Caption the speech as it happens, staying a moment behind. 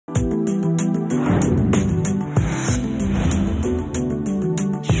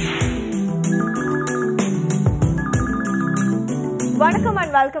வணக்கம்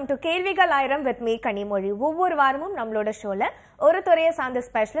and welcome to கேள்விகள் ஆயிரம் with me கனிமொழி. ஒவ்வொரு வாரமும் நம்மளோட ஷோல ஒரு துறையை சார்ந்த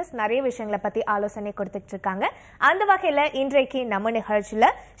ஸ்பெஷலிஸ்ட் நிறைய விஷயங்களை பத்தி ஆலோசனை கொடுத்துட்டு இருக்காங்க. அந்த வகையில இன்றைக்கு நம்ம நிகழ்ச்சியில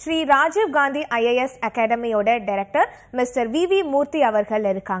Sri Rajiv Gandhi IAS அகாடமியோட director mister we மூர்த்தி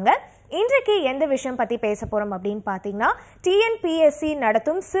அவர்கள் இருக்காங்க. இன்றைக்கு எந்த விஷயம் பத்தி பேச போறோம் அப்படின்னு பாத்தீங்கன்னா TNPSC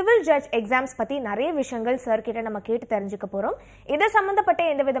நடத்தும் சிவில் ஜட்ஜ் எக்ஸாம்ஸ் பத்தி நிறைய விஷயங்கள் சார் கிட்ட நம்ம கேட்டு தெரிஞ்சுக்க போறோம். இது சம்பந்தப்பட்ட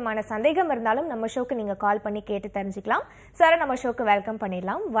எந்த விதமான சந்தேகம் இருந்தாலும் நம்ம ஷோக்கு நீங்க கால் பண்ணி கேட்டு தெரிஞ்சுக்கலாம். சார் நம்ம ஷோக்கு வெல்கம்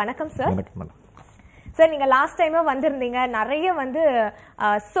பண்ணிடலாம். வணக்கம் சார். சார் நீங்க லாஸ்ட் டைமே வந்திருந்தீங்க. நிறைய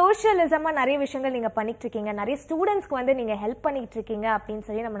சோஷியலிசமா நிறைய விஷயங்கள் நீங்க பண்ணிட்டு இருக்கீங்க. நிறைய ஸ்டூடெண்ட்ஸ்க்கு நீங்க ஹெல்ப் பண்ணிட்டு இருக்கீங்க அப்படின்னு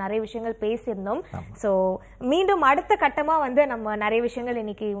சொல்லி நம்ம நிறைய விஷயங்கள் பேசியிருந்தோம். ஸோ மீண்டும் அடுத்த கட்டமா நம்ம நிறைய விஷயங்கள்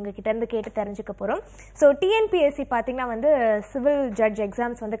இன்னைக்கு உங்ககிட்ட இருந்து கேட்டு தெரிஞ்சுக்க போறோம். ஸோ TNPSC பாத்தீங்கன்னா சிவில் ஜட்ஜ்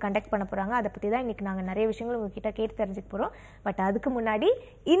எக்ஸாம்ஸ் கண்டக்ட் பண்ண போறாங்க. அதை பத்தி தான் இன்னைக்கு நாங்க நிறைய விஷயங்கள் உங்ககிட்ட கேட்டு தெரிஞ்சுக்க போறோம். பட் அதுக்கு முன்னாடி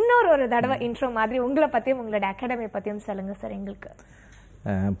இன்னொரு தடவை இன்ட்ரோ மாதிரி உங்களை பத்தியும் உங்களோட அகாடமி பத்தியும் சொல்லுங்க சார் எங்களுக்கு.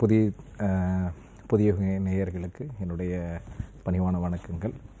 புதிய நேயர்களுக்கு என்னுடைய பணிவான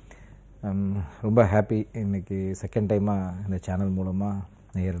வணக்கங்கள். ரொம்ப ஹாப்பி இன்றைக்கி செகண்ட் டைமாக இந்த சேனல் மூலமாக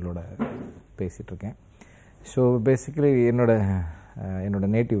நேயர்களோட பேசிகிட்ருக்கேன். ஸோ பேசிக்கலி என்னோட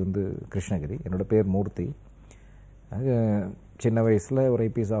நேட்டிவ் கிருஷ்ணகிரி. என்னோடய பேர் மூர்த்தி. அது சின்ன வயசில் ஒரு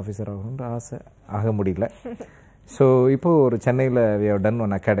IPS ஆஃபீஸர் ஆகணுன்ற ஆசை, ஆக முடியல. ஸோ இப்போது ஒரு சென்னையில் we have done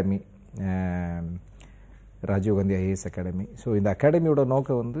one academy, Rajiv Gandhi IAS academy. So இந்த அகாடமியோட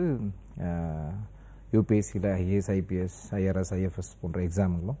நோக்கம் UPSCயில் IAS, IPS, IRS, IFS போன்ற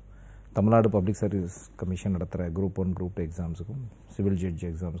எக்ஸாம்களும், தமிழ்நாடு பப்ளிக் சர்வீஸ் கமிஷன் நடத்துகிற Group 1, Group 2 எக்ஸாம்ஸுக்கும், civil judge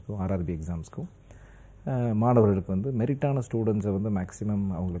எக்ஸாம்ஸுக்கும், RRB எக்ஸாம்ஸுக்கும் மாணவர்களுக்கு மெரிட்டான ஸ்டூடெண்ட்ஸை மேக்ஸிமம்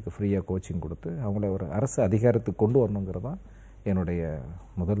அவங்களுக்கு ஃப்ரீயாக கோச்சிங் கொடுத்து அவங்கள ஒரு அரசு அதிகாரத்துக்கு கொண்டு வரணுங்கிறது தான் என்னுடைய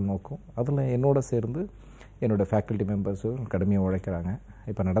முதல் நோக்கம். அதில் என்னோட சேர்ந்து என்னோடய ஃபேக்கல்ட்டி மெம்பர்ஸும் கடுமையாக உழைக்கிறாங்க.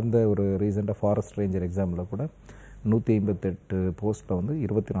 இப்போ நடந்த ஒரு ரீசெண்டாக ஃபாரஸ்ட் ரேஞ்சர் எக்ஸாமில் கூட 158 போஸ்ட்டில்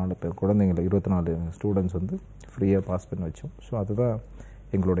 24 குழந்தைங்களை 24 ஸ்டூடெண்ட்ஸ் ஃப்ரீயாக பாஸ் பண்ணி வச்சோம். ஸோ அதுதான்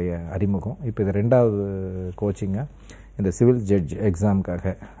எங்களுடைய அறிமுகம். இப்போ இது 2வது கோச்சிங்காக இந்த சிவில் ஜட்ஜ்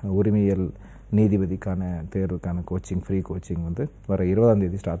எக்ஸாமுக்காக உரிமையியல் நீதிபதிக்கான தேர்வுக்கான கோச்சிங், ஃப்ரீ கோச்சிங் வர 20ஆம்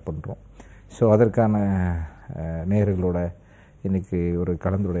தேதி ஸ்டார்ட் பண்ணுறோம். ஸோ அதற்கான நேயர்களோட இன்றைக்கி ஒரு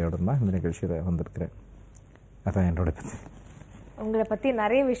கலந்துரையாடல் தான் இந்த நிகழ்ச்சியில் வந்திருக்கிறேன். அதான் என்னோட பற்றி. உங்களை பற்றி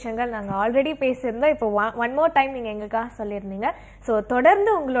நிறைய விஷயங்கள் நாங்கள் ஆல்ரெடி பேசியிருந்தோம். இப்போ ஒன் மோர் டைம் நீங்கள் எங்களுக்காக சொல்லியிருந்தீங்க. ஸோ தொடர்ந்து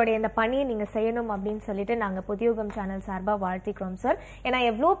உங்களுடைய இந்த பணியை நீங்கள் செய்யணும் அப்படின்னு சொல்லிட்டு நாங்கள் புதுயுகம் சேனல் சார்பாக வாழ்த்திக்கிறோம் சார். ஏன்னா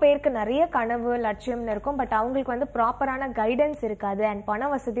எவ்வளோ பேருக்கு நிறைய கனவு லட்சியம்னு இருக்கும். பட் அவங்களுக்கு ப்ராப்பரான கைடன்ஸ் இருக்காது அண்ட் பண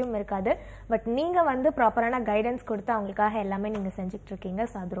வசதியும் இருக்காது. பட் நீங்கள் ப்ராப்பரான கைடன்ஸ் கொடுத்து அவங்களுக்காக எல்லாமே நீங்கள் செஞ்சுட்டு இருக்கீங்க.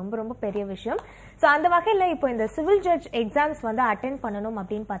 ஸோ அது ரொம்ப ரொம்ப பெரிய விஷயம். ஸோ அந்த வகையில் இப்போ இந்த சிவில் ஜட்ஜ் எக்ஸாம்ஸ் அட்டென்ட் பண்ணணும்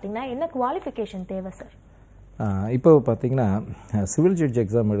அப்படின்னு பார்த்தீங்கன்னா என்ன குவாலிஃபிகேஷன் தேவை சார்? இப்போ பார்த்தீங்கன்னா சிவில் ஜட்ஜ்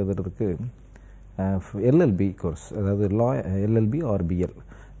எக்ஸாம் எழுதுறதுக்கு LLB கோர்ஸ், அதாவது லா LLB ஆர் BL,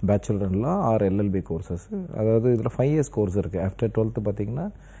 பேச்சுலர் இன் லா ஆர் LLB கோர்சஸ். அதாவது இதில் 5 இயர்ஸ் கோர்ஸ் இருக்குது. ஆஃப்டர் 12th பார்த்தீங்கன்னா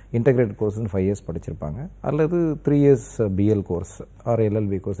இன்டெகிரேட்டட் கோர்ஸ்னு 5 இயர்ஸ் படிச்சிருப்பாங்க. அல்லது 3 years BL course R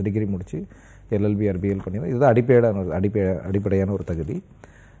LLB course degree முடித்து LLB ஆர் BL பண்ணிடுறோம். இதுதான் அடிப்படையான ஒரு தகுதி.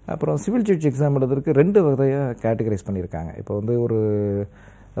 அப்புறம் சிவில் ஜட்ஜ் எக்ஸாம் எழுதுறதுக்கு 2 வகையாக கேட்டகரைஸ் பண்ணியிருக்காங்க. இப்போ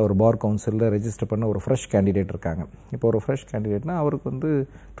ஒரு பார் கவுன்சிலில் ரெஜிஸ்டர் பண்ண ஒரு ஃப்ரெஷ் கேண்டிடேட் இருக்காங்க. இப்போ ஒரு ஃப்ரெஷ் கேண்டிடேட்னா அவருக்கு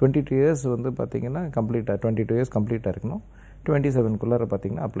 22 இயர்ஸ் பார்த்தீங்கன்னா 22 இயர்ஸ் கம்ப்ளீட்டாக இருக்கணும். 27க்குள்ளார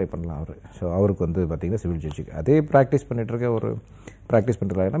பார்த்தீங்கன்னா அப்ளை பண்ணலாம் அவர். ஸோ அவருக்கு பார்த்தீங்கன்னா சிவில் ஜட்ஜுக்கு அதே ப்ராக்டிஸ்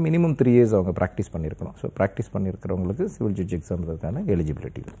பண்ணுறாங்கன்னா மினிமம் 3 இயர்ஸ் அவங்க ப்ராக்டிஸ் பண்ணியிருக்கணும். So practice பண்ணியிருக்கிறவங்களுக்கு civil judge exam இருக்கான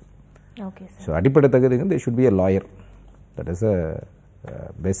எலிஜிபிலிட்டி. ஓகே. ஸோ அடிப்படை தகுதி they should be a lawyer. That is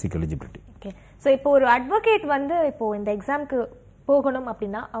basic eligibility. Okay. So இப்போ ஒரு அட்வொகேட் இப்போ இந்த எக்ஸாமுக்கு போகணும்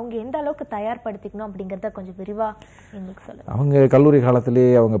அப்படின்னா அவங்க எந்த அளவுக்கு தயார்படுத்திக்கணும் அப்படிங்கிறத கொஞ்சம் விரிவாக எங்களுக்கு சொல்லுங்கள். அவங்க கல்லூரி காலத்திலேயே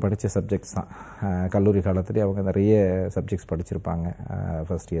அவங்க படித்த சப்ஜெக்ட்ஸ் தான். கல்லூரி காலத்திலேயே அவங்க நிறைய சப்ஜெக்ட்ஸ் படிச்சிருப்பாங்க.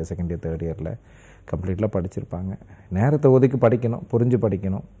 First year, second year, third இயரில் கம்ப்ளீட்டாக படிச்சிருப்பாங்க. நேரத்தை ஒதுக்கி படிக்கணும், புரிஞ்சு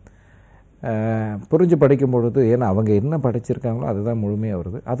படிக்கும் பொழுது ஏன்னா அவங்க என்ன படிச்சிருக்காங்களோ அதுதான் முழுமையாக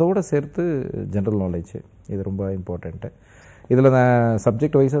வருது. அதோடு சேர்த்து ஜென்ரல் நாலேஜ், இது ரொம்ப இம்பார்ட்டண்ட்டு. இதில் நான்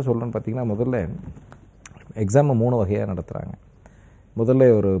சப்ஜெக்ட் வைஸாக சொல்கிறேன்னு பார்த்தீங்கன்னா முதல்ல எக்ஸாமை 3 வகையாக நடத்துகிறாங்க. முதல்ல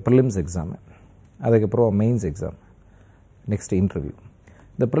ஒரு ப்ரிலிம்ஸ் எக்ஸாமு, அதுக்கப்புறம் மெயின்ஸ் எக்ஸாம், நெக்ஸ்ட் இன்டர்வியூ.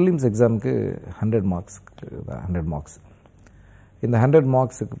 இந்த ப்ரிலிம்ஸ் எக்ஸாமுக்கு 100 மார்க்ஸ். இந்த 100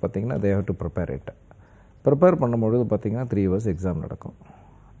 மார்க்ஸுக்கு பார்த்தீங்கன்னா தே ஹேவ் டு ப்ரிப்பேர் பண்ணும்பொழுது பார்த்தீங்கன்னா 3 hours எக்ஸாம் நடக்கும்.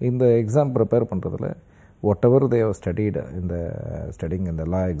 இந்த எக்ஸாம் ப்ரிப்பேர் பண்ணுறதுல what ever they have studied இந்த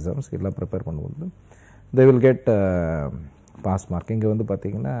லா எக்ஸாம்ஸ் எல்லாம் ப்ரிப்பேர் பண்ணும்போது they will get pass mark. இங்கே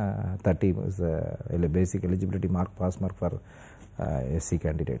பார்த்தீங்கன்னா 30 is basic eligibility mark, pass mark for SC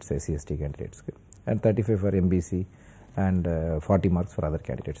candidates, SC/ST candidates, and 35 for MBC and 40 marks for other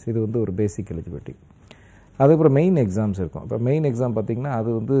candidates. இது ஒரு basic eligibility. அதுக்கப்புறம் main exams இருக்கும். இப்போ மெயின் எக்ஸாம் பார்த்திங்கன்னா அது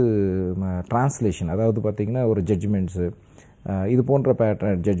வந்து ட்ரான்ஸ்லேஷன், அதாவது பார்த்திங்கன்னா ஒரு ஜட்ஜ்மெண்ட்ஸு இது போன்ற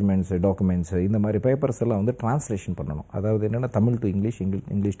ஜட்ஜ்மெண்ட்ஸு டாக்குமெண்ட்ஸு இந்த மாதிரி பேப்பர்ஸ் எல்லாம் வந்து ட்ரான்ஸ்லேஷன் பண்ணணும். அதாவது என்னென்னா Tamil to English,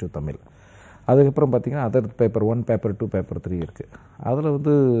 English to Tamil. அதுக்கப்புறம் பார்த்திங்கன்னா அதர் பேப்பர் 1, பேப்பர் 2, பேப்பர் 3 இருக்குது. அதில்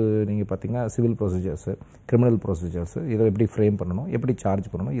வந்து நீங்கள் பார்த்திங்கன்னா சிவில் ப்ரொசீஜர்ஸு, கிரிமினல் ப்ரொசீஜர்ஸு, இதை எப்படி ஃப்ரேம் பண்ணணும், எப்படி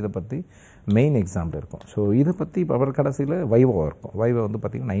சார்ஜ் பண்ணணும், இதை பற்றி மெயின் எக்ஸாம்பிள் இருக்கும். ஸோ இதை பற்றி அவர் கடைசியில் வைவா இருக்கும். வைவா வந்து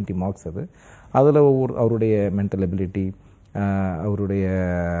பார்த்திங்கன்னா 90 மார்க்ஸ். அதில் அவருடைய மென்டல் எபிலிட்டி, அவருடைய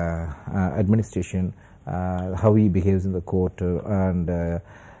administration, how he behaves in the court, and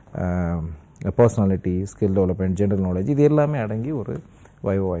personality, skill development, general knowledge, இது எல்லாமே அடங்கி ஒரு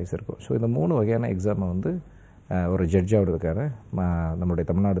வைவா வாய்ஸ் இருக்கும். ஸோ இந்த 3 வகையான எக்ஸாமை வந்து ஒரு ஜட்ஜாகிறதுக்கான நம்மளுடைய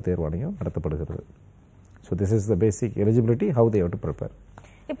தமிழ்நாடு தேர்வாணையம் நடத்தப்படுகிறது. So this is the basic eligibility, how they have to prepare.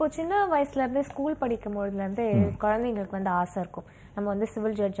 இப்போ சின்ன வயசுலேருந்தே ஸ்கூல் படிக்கும் பொழுதுலேருந்தே குழந்தைங்களுக்கு வந்து ஆசை இருக்கும், நம்ம வந்து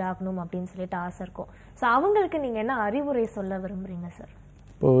சிவில் ஜட்ஜ் ஆகணும் அப்படின்னு சொல்லிட்டு ஆசை இருக்கும். ஸோ அவங்களுக்கு நீங்கள் என்ன அறிவுரை சொல்ல விரும்புகிறீங்க சார்?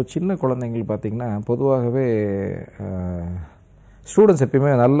 இப்போது சின்ன குழந்தைங்கள் பார்த்திங்கன்னா பொதுவாகவே ஸ்டூடெண்ட்ஸ்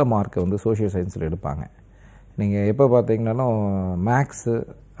எப்பயுமே நல்ல மார்க்கை வந்து சோஷியல் சயின்ஸில் எடுப்பாங்க. நீங்கள் எப்போ பார்த்தீங்கன்னாலும் மேக்ஸு,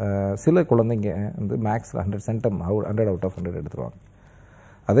 சில குழந்தைங்க வந்து மேக்ஸில் 100 அவுட் ஆஃப் 100 எடுத்துருவாங்க.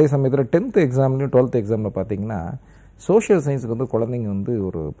 அதே சமயத்தில் 10th எக்ஸாம்லையும் 12th எக்ஸாமில் பார்த்தீங்கன்னா சோஷியல் சயின்ஸுக்கு வந்து குழந்தைங்க வந்து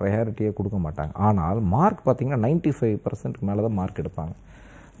ஒரு ப்ரையாரிட்டியே கொடுக்க மாட்டாங்க. ஆனால் மார்க் பார்த்திங்கன்னா 95% மேலே தான் மார்க் எடுப்பாங்க.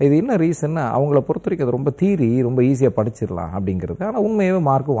 இது என்ன ரீசன்னா, அவங்கள பொறுத்த வரைக்கும் அது ரொம்ப தியரி, ரொம்ப ஈஸியாக படிச்சிடலாம் அப்படிங்கிறது. ஆனால் உண்மையாகவே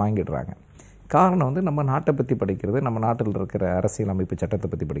மார்க்கும் வாங்கிடுறாங்க. காரணம் வந்து நம்ம நாட்டை பற்றி படிக்கிறது, நம்ம நாட்டில் இருக்கிற அரசியல் அமைப்பு சட்டத்தை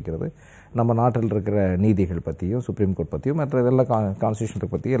பற்றி படிக்கிறது, நம்ம நாட்டில் இருக்கிற நீதிகள் பற்றியும், சுப்ரீம் கோர்ட் பற்றியும், மற்ற இதெல்லாம் கான்ஸ்டியூஷனை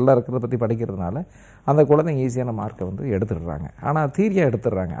பற்றியும் எல்லாம் இருக்கிறத பற்றி படிக்கிறதுனால அந்த குழந்தைங்க ஈஸியான மார்க்கை வந்து எடுத்துடுறாங்க. ஆனால் தியரியாக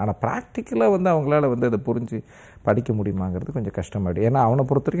எடுத்துடுறாங்க. ஆனால் ப்ராக்டிக்கலாக வந்து அவங்களால வந்து அதை புரிஞ்சு படிக்க முடியுமாங்கிறது கொஞ்சம் கஷ்டமாயிடும். ஏன்னா அவனை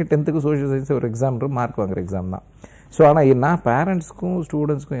பொறுத்த வரைக்கும் 10th சோஷியல் சயின்ஸ் ஒரு எக்ஸாம், மார்க் வாங்குற எக்ஸாம் தான். ஸோ ஆனால் நான் பேரண்ட்ஸ்க்கும்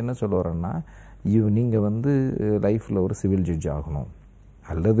ஸ்டூடெண்ட்ஸ்க்கும் என்ன சொல்ல வரேன்னா, நீங்கள் வந்து லைஃப்பில் ஒரு சிவில் ஜட்ஜ் ஆகணும்,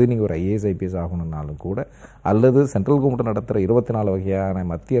 அல்லது நீங்கள் ஒரு IAS IPS ஆகணுன்னாலும் கூட, அல்லது சென்ட்ரல் கவர்மெண்ட் நடத்துகிற 24 வகையான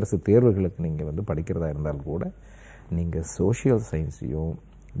மத்திய அரசு தேர்வுகளுக்கு நீங்கள் வந்து படிக்கிறதா இருந்தாலும் கூட, நீங்கள் சோஷியல் சயின்ஸையும்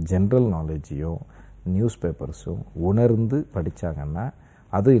ஜென்ரல் நாலேஜையும் நியூஸ் பேப்பர்ஸும் உணர்ந்து படித்தாங்கன்னா,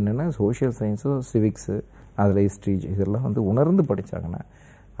 அது என்னென்னா சோஷியல் சயின்ஸும் சிவிக்ஸு, அதில் ஹிஸ்ட்ரி, இதெல்லாம் வந்து உணர்ந்து படித்தாங்கன்னா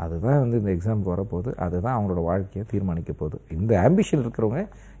அதுதான் வந்து இந்த எக்ஸாமுக்கு வரப்போகுது. அதுதான் அவங்களோட வாழ்க்கையை தீர்மானிக்க போகுது. இந்த ஆம்பிஷன் இருக்கிறவங்க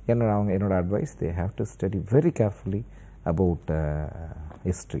என்னோட advice, they have to study very carefully about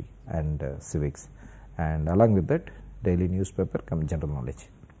history and civics, and along with that daily newspaper come general knowledge.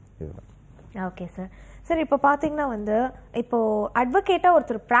 Okay sir. Sir இப்போ பார்த்தீங்கன்னா வந்து இப்போது அட்வொகேட்டாக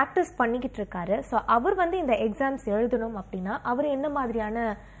ஒருத்தர் ப்ராக்டிஸ் பண்ணிக்கிட்டு இருக்காரு. ஸோ அவர் வந்து இந்த எக்ஸாம்ஸ் எழுதணும் அப்படின்னா அவர் என்ன மாதிரியான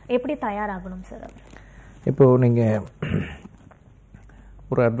எப்படி தயாராகணும் சார்? இப்போது நீங்கள்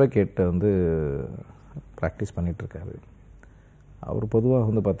ஒரு அட்வொகேட்டை வந்து ப்ராக்டிஸ் பண்ணிகிட்ருக்காரு. அவர் பொதுவாக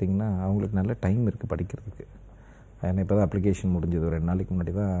வந்து பார்த்திங்கன்னா அவங்களுக்கு நல்ல டைம் இருக்குது படிக்கிறதுக்கு. ஏன்னா இப்போ தான் அப்ளிகேஷன் முடிஞ்சது, ஒரு 2 நாளைக்கு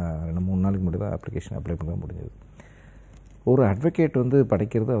முன்னாடி தான், 3 நாளைக்கு முன்னாடி தான் அப்ளிகேஷன் அப்ளை பண்ண முடிஞ்சது. ஒரு அட்வொகேட் வந்து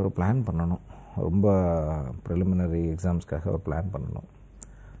படிக்கிறது அவர் பிளான் பண்ணணும். ரொம்ப ப்ரிலிமினரி எக்ஸாம்ஸ்க்காக அவர் பிளான் பண்ணணும்.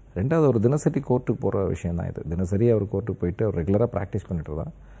 ரெண்டாவது, ஒரு தினசரி கோர்ட்டுக்கு போகிற விஷயம் தான் இது. தினசரி அவர் கோர்ட்டுக்கு போயிட்டு அவர் ரெகுலராக ப்ராக்டிஸ் பண்ணிட்டு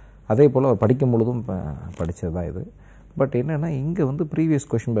தான். அதே போல் அவர் படிக்கும் பொழுதும் படித்தது தான் இது. பட் என்னென்னா இங்கே வந்து previous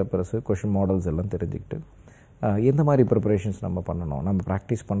question papers, question models எல்லாம் தெரிஞ்சுக்கிட்டு எந்த மாதிரி ப்ரிப்பரேஷன்ஸ் நம்ம பண்ணணும், நம்ம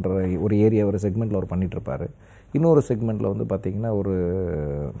ப்ராக்டிஸ் பண்ணுற ஒரு ஏரியா ஒரு செக்மெண்ட்டில் அவர் பண்ணிகிட்ருப்பார். இன்னொரு செக்மெண்ட்டில் வந்து பார்த்திங்கன்னா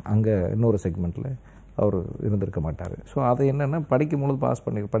அங்கே இன்னொரு செக்மெண்ட்டில் அவர் இருந்திருக்க மாட்டார். ஸோ அதை என்னென்னா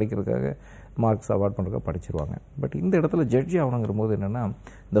படிக்கும்பொழுது படிக்கிறதுக்காக மார்க்ஸ் அவார்ட் பண்ணுறதுக்காக படிச்சிருவாங்க. பட் இந்த இடத்துல ஜட்ஜி ஆகணுங்கிற போது என்னென்னா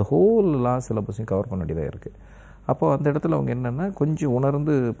இந்த ஹோல் லா சிலபஸையும் கவர் பண்ண வேண்டியதாக இருக்குது. அப்போது அந்த இடத்துல அவங்க என்னென்னா கொஞ்சம்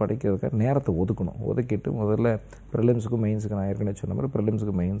உணர்ந்து படிக்கிறதுக்காக நேரத்தை ஒதுக்கிட்டு முதல்ல ப்ரிலிம்ஸுக்கும் மெயின்ஸுக்கும், நான் ஏற்கனவே சொன்ன மாதிரி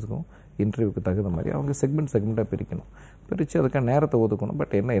ப்ரிலிம்ஸுக்கும் மெயின்ஸுக்கும் இன்டர்வியூக்கு தகுந்த மாதிரி அவங்க செக்மெண்ட்டாக பிரித்து அதுக்காக நேரத்தை ஒதுக்கணும்.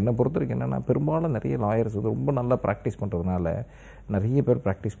 பட் என்னை பொறுத்த வரைக்கும் என்னென்னா பெரும்பாலும் நிறைய லாயர்ஸ் வந்து ரொம்ப நல்லா ப்ராக்டிஸ் பண்ணுறதுனால நிறைய பேர்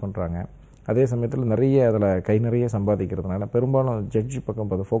ப்ராக்டிஸ் பண்ணுறாங்க. அதே சமயத்தில் நிறைய அதில் கை நிறைய சம்பாதிக்கிறதுனால பெரும்பாலும் ஜட்ஜி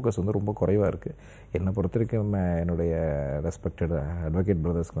பக்கம் ஃபோக்கஸ் வந்து ரொம்ப குறைவாக இருக்குது. என்னை பொறுத்த வரைக்கும் என்னுடைய ரெஸ்பெக்டட் அட்வொகேட்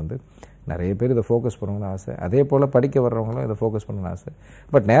பிரதர்ஸ்க்கு வந்து நிறைய பேர் இதை ஃபோக்கஸ் பண்ணணும்னு ஆசை. அதே போல் படிக்க வர்றவங்களும் இதை ஃபோக்கஸ் பண்ணணும்னு ஆசை.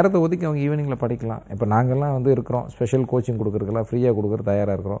 பட் நேரத்தை ஒதுக்கி அவங்க ஈவினிங்கில் படிக்கலாம். இப்போ நாங்கள்லாம் வந்து இருக்கிறோம், ஸ்பெஷல் கோச்சிங் கொடுக்குறதுக்கெல்லாம் ஃப்ரீயாக கொடுக்குற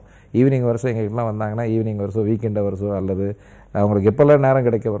தயாராக இருக்கிறோம். ஈவினிங் வருஷம் எங்கள்கிட்டலாம் வந்தாங்கன்னா ஈவினிங் வருஷம், வீக்கெண்டை வருஷம், அல்லது அவங்களுக்கு எப்போல்லாம் நேரம்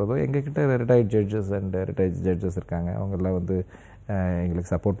கிடைக்க வருதோ எங்ககிட்ட retired judges and retired judges இருக்காங்க. அவங்கெல்லாம் வந்து எங்களுக்கு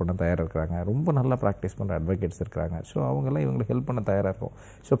சப்போர்ட் பண்ண தயாராக இருக்கிறாங்க. ரொம்ப நல்லா ப்ராக்டிஸ் பண்ணுற அட்வொகேட்ஸ் இருக்கிறாங்க. ஸோ அவங்கெல்லாம் இவங்களுக்கு ஹெல்ப் பண்ண தயாராக இருக்கும்.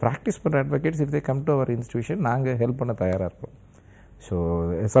 ஸோ ப்ராக்டிஸ் பண்ணுற advocates if they come to our institution, நாங்கள் ஹெல்ப் பண்ண தயாராக இருக்கோம். So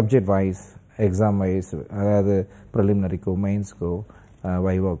subject wise, exam wise, அதாவது ப்ரிலிமினரிக்கோ, மெயின்ஸ்க்கோ,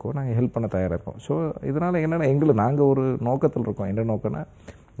 வைவாக்கோ நாங்கள் ஹெல்ப் பண்ண தயாராக இருக்கோம். ஸோ இதனால் என்னென்னா நாங்கள் ஒரு நோக்கத்தில் இருக்கோம். என்ன நோக்கம்னா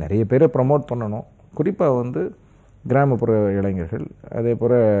நிறைய பேரை ப்ரமோட் பண்ணணும். குறிப்பாக வந்து கிராமப்புற இளைஞர்கள் அதே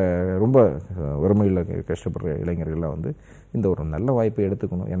போல் ரொம்ப வறுமையில் கஷ்டப்படுற இளைஞர்கள்லாம் வந்து இந்த ஒரு நல்ல வாய்ப்பை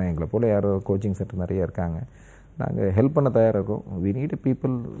எடுத்துக்கணும். ஏன்னா எங்களை போல் யாரும் கோச்சிங் சென்டர் நிறைய இருக்காங்க, நாங்கள் ஹெல்ப் பண்ண தயாராக இருக்கோம். வி நீட்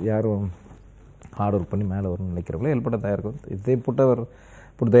பீப்புள் யாரும் ஹார்ட் ஒர்க் பண்ணி மேலே வரும்னு நினைக்கிறவங்களே ஹெல்ப் பண்ண தயாராக இருக்கும். If they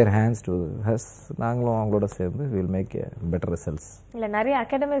put their hands to has, நாங்களும் அவங்களோட சேர்ந்து வில் மேக் பெட்டர் ரிசல்ட்ஸ். இல்லை நிறைய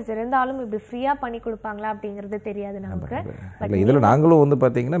அகாடமிஸ் இருந்தாலும் இப்படி ஃப்ரீயாக பண்ணி கொடுப்பாங்களா அப்படிங்கிறது தெரியாது நமக்கு. இல்லை இதில் நாங்களும் வந்து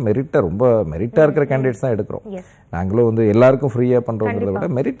பார்த்தீங்கன்னா மெரிட்டாக ரொம்ப மெரிட்டாக இருக்கிற கேண்டிடேட்ஸ் தான் எடுக்கிறோம். நாங்களும் வந்து எல்லாருக்கும் ஃப்ரீயாக பண்ணுறவங்கள விட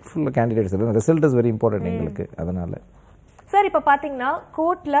மெரிட் ஃபுல் கேண்டிடேட்ஸ் இல்லை. ரிசல்ட் இஸ் வெரி இம்பார்ட்டன்ட் எங்களுக்கு. அதனால் சார் இப்போ பார்த்தீங்கன்னா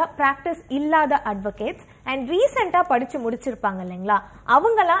கோர்ட்ல ப்ராக்டிஸ் இல்லாத அட்வொகேட்ஸ் அண்ட் ரீசெண்டாக படிச்சு முடிச்சிருப்பாங்க இல்லைங்களா,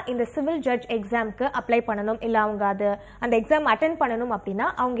 அவங்களாம் இந்த சிவில் ஜட்ஜ் எக்ஸாமுக்கு அப்ளை பண்ணணும், இல்லை அவங்க அந்த எக்ஸாம் அட்டென்ட் பண்ணணும் அப்படின்னா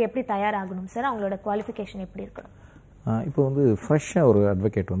அவங்க எப்படி தயாராகணும் சார்? அவங்களோட குவாலிஃபிகேஷன் எப்படி இருக்கணும்? இப்போ வந்து ஃப்ரெஷ்ஷாக ஒரு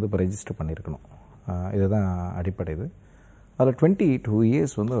அட்வொகேட் வந்து இப்போ ரெஜிஸ்டர் பண்ணியிருக்கணும். இதுதான் அடிப்படை. இது அதில் 22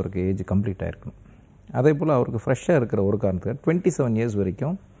 இயர்ஸ் வந்து அவருக்கு ஏஜ் கம்ப்ளீட் ஆகிருக்கணும். அதே போல் அவருக்கு ஃப்ரெஷ்ஷாக இருக்கிற ஒரு காரணத்துக்கு 27 இயர்ஸ்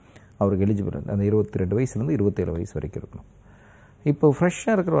வரைக்கும் அவருக்கு எலிஜிபிள், அந்த 22 வயசுலேருந்து 27 வயசு வரைக்கும் இருக்கணும். இப்போ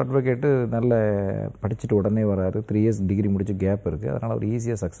ஃப்ரெஷ்ஷாக இருக்கிற அட்வொகேட்டு நல்ல படிச்சுட்டு உடனே வராரு, 3 இயர்ஸ் டிகிரி முடிச்சு கேப் இருக்குது, அதனால் அவர்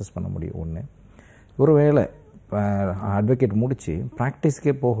ஈஸியாக சக்ஸஸ் பண்ண முடியும். ஒன்று, ஒரு வேளை அட்வொகேட் முடித்து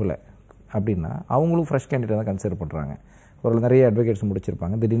ப்ராக்டிஸ்க்கே போகலை அப்படின்னா அவங்களும் ஃப்ரெஷ் கேண்டிடேட் தான் கன்சிடர் பண்ணுறாங்க. ஒரு நிறைய அட்வொகேட்ஸ்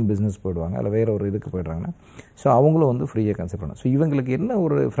முடிச்சிருப்பாங்க, திடீர்னு பிஸ்னஸ் போயிடுவாங்க, அதில் வேறு ஒரு இதுக்கு போயிடுறாங்கன்னா ஸோ அவங்களும் வந்து ஃப்ரீயாக கன்சிடர் பண்ணணும். ஸோ இவங்களுக்கு என்ன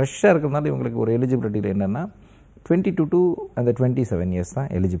ஒரு ஃப்ரெஷ்ஷாக இருக்கிறதுனால இவங்களுக்கு ஒரு எலிஜிபிலிட்டியில் என்னென்னா 22 to 27 இயர்ஸ் தான்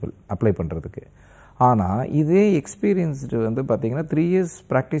எலிஜிபிள் அப்ளை பண்ணுறதுக்கு. ஆனால் இதே எக்ஸ்பீரியன்ஸ்டு வந்து பார்த்திங்கன்னா 3 இயர்ஸ்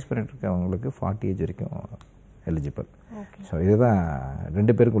ப்ராக்டிஸ் பண்ணிட்டு இருக்கவங்களுக்கு 40 ஏஜ் வரைக்கும் எலிஜிபிள். ஸோ இதுதான்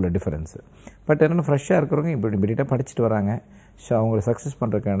 2 பேருக்கு உள்ள டிஃபரன்ஸு. பட் என்னென்னா ஃப்ரெஷ்ஷாக இருக்கிறவங்க இப்படி இமீடியட்டாக படிச்சுட்டு வராங்க. ஸோ அவங்களை சக்ஸஸ்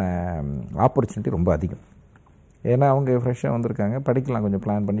பண்ணுறதுக்கான ஆப்பர்ச்சுனிட்டி ரொம்ப அதிகம். ஏன்னா அவங்க ஃப்ரெஷ்ஷாக வந்திருக்காங்க, படிக்கலாம், கொஞ்சம்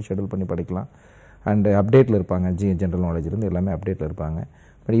பிளான் பண்ணி ஷெடியூல் பண்ணி படிக்கலாம். அண்டு அப்டேட்டில் இருப்பாங்க, ஜென்ரல் நாலேஜ்லேருந்து எல்லாமே அப்டேட்டில் இருப்பாங்க.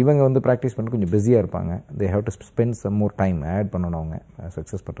 பட் இவங்க வந்து ப்ராக்டிஸ் பண்ணி கொஞ்சம் பிஸியாக இருப்பாங்க. They have to spend some more time add பண்ணணும் அவங்க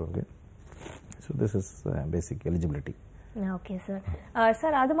சக்ஸஸ் பண்ணுறதுக்கு. So this is basic eligibility. Okay sir.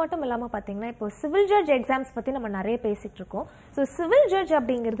 Sir அது மட்டும் இல்லாமல் பார்த்தீங்கன்னா இப்போ சிவில் ஜட்ஜ் எக்ஸாம்ஸ் பற்றி நம்ம நிறைய பேசிகிட்டு இருக்கோம். ஸோ சிவில் ஜட்ஜ்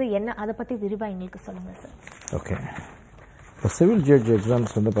அப்படிங்கிறது என்ன, அதை பற்றி விரிவாக எங்களுக்கு சொல்லுங்கள் சார். ஓகே, இப்போ சிவில் ஜட்ஜ்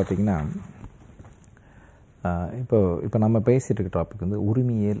எக்ஸாம்ஸ் வந்து பார்த்திங்கன்னா இப்போ நம்ம பேசிகிட்டு இருக்க டாபிக் வந்து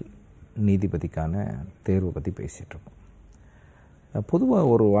உரிமையியல் நீதிபதிக்கான தேர்வை பற்றி பேசிகிட்ருக்கோம்.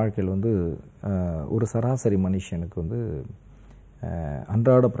 பொதுவாக ஒரு வாழ்க்கையில் வந்து ஒரு சராசரி மனுஷனுக்கு வந்து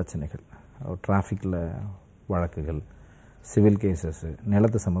அன்றாட பிரச்சனைகள், டிராஃபிக்கில் வழக்குகள், சிவில் கேசஸ்ஸு,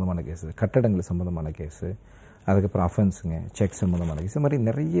 நிலத்து சம்மந்தமான கேஸு, கட்டடங்கள் சம்மந்தமான கேஸு, அதுக்கப்புறம் அஃபென்ஸுங்க, செக் சம்மந்தமான கேஸ், இது மாதிரி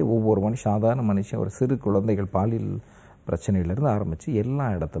நிறைய ஒவ்வொரு சாதாரண மனுஷன் ஒரு சிறு குழந்தைகள் பாலியல் பிரச்சனையிலேருந்து ஆரம்பித்து எல்லா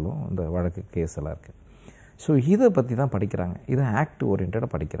இடத்துலும் இந்த வழக்கு கேஸ் எல்லாம் இருக்குது. ஸோ இதை பற்றி தான் படிக்கிறாங்க. இதை ஆக்ட் ஓரியன்டாக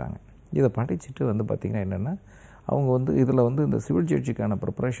படிக்கிறாங்க. இதை படிச்சுட்டு வந்து பார்த்திங்கன்னா என்னென்னா அவங்க வந்து இதில் வந்து இந்த சிவில் ஜட்ஜுக்கான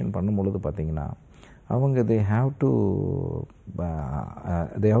ப்ரிப்பரேஷன் பண்ணும்பொழுது பார்த்திங்கன்னா அவங்க they have to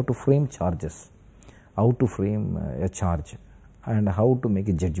frame charges, how to frame a charge and how to make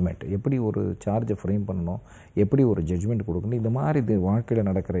a judgement, எப்படி ஒரு சார்ஜை ஃப்ரேம் பண்ணணும், எப்படி ஒரு ஜட்ஜ்மெண்ட் கொடுக்கணும். இந்த மாதிரி இது வாழ்க்கையில்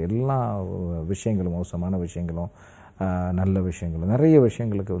நடக்கிற எல்லா விஷயங்களும், மோசமான விஷயங்களும் நல்ல விஷயங்களும், நிறைய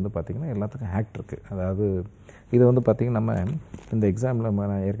விஷயங்களுக்கு வந்து பார்த்திங்கன்னா எல்லாத்துக்கும் ஆக்ட் இருக்குது. அதாவது இதை வந்து பார்த்திங்கன்னா நம்ம இந்த எக்ஸாமில்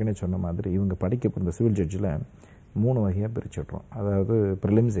நான் ஏற்கனவே சொன்ன மாதிரி இவங்க படிக்க இந்த சிவில் ஜட்ஜில் 3 வகையாக பிரிச்சுட்றோம். அதாவது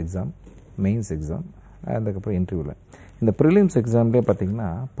ப்ரிலிம்ஸ் எக்ஸாம், மெயின்ஸ் எக்ஸாம், அதுக்கப்புறம் இன்டர்வியூவில். இந்த ப்ரிலிம்ஸ் எக்ஸாம்லேயே பார்த்திங்கன்னா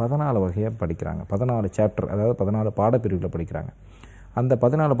 14 வகையாக படிக்கிறாங்க. 14 சாப்டர், அதாவது 14 பாடப்பிரிவில் படிக்கிறாங்க. அந்த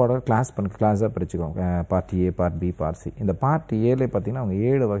 14 பாடம் கிளாஸாக பிரிச்சுக்கிறோம். Part A, part B, part C. இந்த பார்ட் ஏலே பார்த்திங்கன்னா அவங்க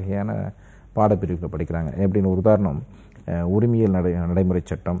 7 வகையான பாடப்பிரிவுகள் படிக்கிறாங்க. எப்படின்னு ஒரு உதாரணம், உரிமையியல் நடைமுறை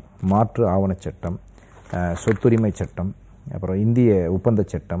சட்டம், மாற்று ஆவணச் சட்டம், சொத்துரிமை சட்டம், அப்புறம் இந்திய ஒப்பந்த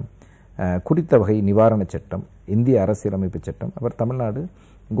சட்டம், குறித்த வகை நிவாரண சட்டம், இந்திய அரசியலமைப்பு சட்டம், அப்புறம் தமிழ்நாடு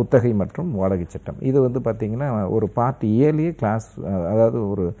குத்தகை மற்றும் வாடகை சட்டம். இது வந்து பார்த்திங்கன்னா ஒரு பார்ட் ஏலேயே கிளாஸ், அதாவது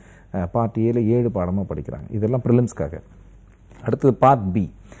ஒரு பார்ட் ஏல 7 பாடமாக படிக்கிறாங்க. இதெல்லாம் ப்ரிலிம்ஸ்க்காக. அடுத்தது பார்ட் பி.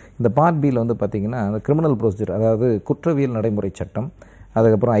 இந்த பார்ட் பியில் வந்து பார்த்திங்கன்னா கிரிமினல் ப்ரொசீஜர், அதாவது குற்றவியல் நடைமுறை சட்டம்,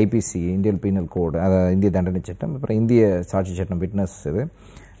 அதுக்கப்புறம் ஐபிசி, இந்தியன் பீனல் கோடு, அதாவது இந்திய தண்டனை சட்டம், அப்புறம் இந்திய சாட்சி சட்டம், விட்னஸ் இது.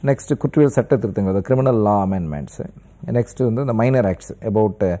 நெக்ஸ்ட்டு குற்றவியல் சட்ட திருத்தங்கள், அதாவது கிரிமினல் லா அமெண்ட்மெண்ட்ஸு. நெக்ஸ்ட்டு வந்து இந்த மைனர் ஆக்ட்ஸ்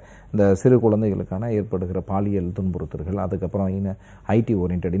அபவுட் இந்த சிறு குழந்தைகளுக்கான ஏற்படுகிற பாலியல் துன்புறுத்தல்கள், அதுக்கப்புறம் ஐடி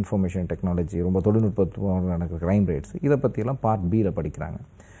ஓரியன்ட், இன்ஃபர்மேஷன் டெக்னாலஜி, ரொம்ப தொழில்நுட்பத்தில் நடக்கிற கிரைம் ரேட்ஸ், இதை பற்றியெல்லாம் பார்ட் பியில் படிக்கிறாங்க.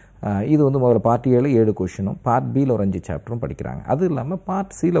 இது வந்து முதல்ல பார்ட் ஏல 7 கொஷினும், பார்ட் பியில் ஒரு 5 சாப்டரும் படிக்கிறாங்க. அது இல்லாமல்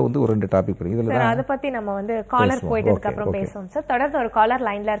பார்ட் சியில் வந்து ஒரு 2 டாபிக் படிக்கும். இதில் அதை பற்றி நம்ம வந்து காலர் போயிட்டதுக்கு அப்புறம் பேசுவோம் சார். தொடர்ந்து ஒரு காலர்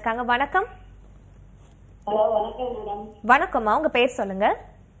லைன்ல இருக்காங்க. வணக்கம். ஹலோ, வணக்கம் மேடம். வணக்கம்மா, உங்க பேர் சொல்லுங்க.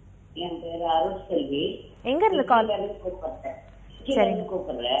 என் பேர் அருள்செல்வி. எங்க இருந்து கால்?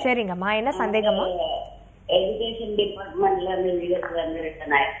 சரிங்கம்மா, என்ன சந்தேகமா? எஜுகேஷன் டிபார்ட்மெண்ட்ல இருந்து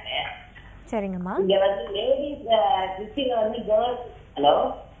ரிட்டர்ன் ஆயிருக்கேன். சரிங்கம்மா. இங்க வந்து லேடிஸ் திருச்சியில வந்து கேர்ள்ஸ். ஹலோ,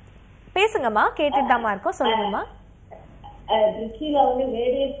 பேசுங்கம்மா, கேட்டுட்டு தாம்மா இருக்கோம், சொல்லுங்கம்மா. திருச்சியில வந்து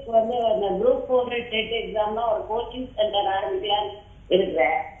லேடிஸ்க்கு வந்து அந்த குரூப் 4 டெட் எக்ஸாம்ல ஒரு கோச்சிங் சென்டர் ஆரம்பிக்கலான்னு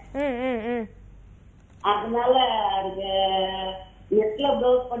இருக்கிறேன். அதனால அதுக்கு நெட்ல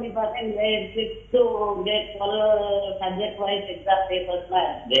ப்ரௌஸ் பண்ணி பார்த்தேன். Great 6 to great 12 subject wise exam பேப்பர்ஸ்லாம்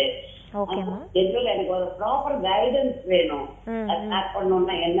இருக்குது. எனக்கு ஒரு ப்ராப்பர் கைடன்ஸ் வேணும். ஸ்டார்ட்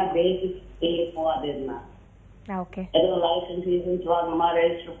பண்ணணும்னா என்ன பேசிக்ஸ் இருக்கும் அதுன்னா எதுவும் லைசன்ஸ் வாங்கணுமா,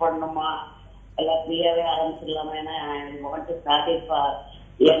 ரெஜிஸ்டர் பண்ணணுமா, எல்லாம் ஃப்ரீயாவே ஆரம்பிச்சிடலாமா? ஏன்னா want to start it for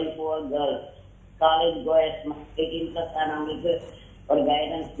young poor girls, college chores 18+ ஆனவங்களுக்கு ஒரு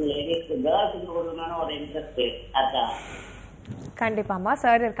கைடன்ஸ், லேடிஸ்க்கு கேர்ள்ஸுக்கு கொடுக்கணும்னு ஒரு இன்ட்ரெஸ்ட். அதான். கண்டிப்பாம்மா,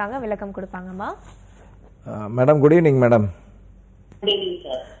 சார் இருக்காங்க, விளக்கம் கொடுப்பாங்கம்மா. Madam, good evening madam. Good evening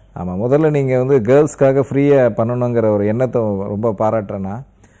sir. ஆமாம், முதல்ல நீங்கள் வந்து கேர்ள்ஸ்க்காக ஃப்ரீயாக பண்ணணுங்கிற ஒரு எண்ணத்தை ரொம்ப பாராட்டுறேன்னா,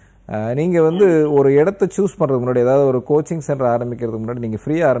 நீங்கள் வந்து ஒரு இடத்த சூஸ் பண்ணுறதுக்கு முன்னாடி, அதாவது ஒரு கோச்சிங் சென்டர் ஆரம்பிக்கிறதுக்கு முன்னாடி நீங்கள்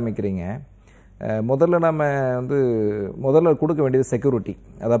ஃப்ரீயாக ஆரம்பிக்கிறீங்க. முதல்ல நம்ம வந்து கொடுக்க வேண்டியது செக்யூரிட்டி,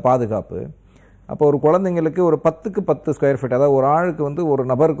 அதாவது பாதுகாப்பு. அப்போ ஒரு குழந்தைங்களுக்கு ஒரு 10க்கு 10 ஸ்கொயர் ஃபீட், அதாவது ஒரு ஆளுக்கு வந்து ஒரு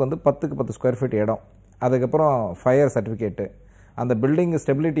நபருக்கு வந்து 10க்கு 10 ஸ்கொயர் ஃபீட் இடம், அதுக்கப்புறம் ஃபயர் சர்டிஃபிகேட்டு, அந்த பில்டிங்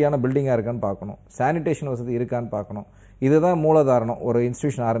ஸ்டெபிலிட்டியான பில்டிங்காக இருக்கான்னு பார்க்கணும், சானிடேஷன் வசதி இருக்கான்னு பார்க்கணும். இதுதான் மூலதாரணம் ஒரு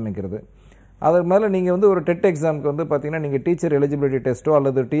இன்ஸ்டியூஷன் ஆரம்பிக்கிறது. அதுக்கு மேலே நீங்கள் வந்து ஒரு டெட் எக்ஸாமுக்கு வந்து பார்த்தீங்கன்னா நீங்கள் டீச்சர் எலிஜிபிலிட்டி டெஸ்ட்டோ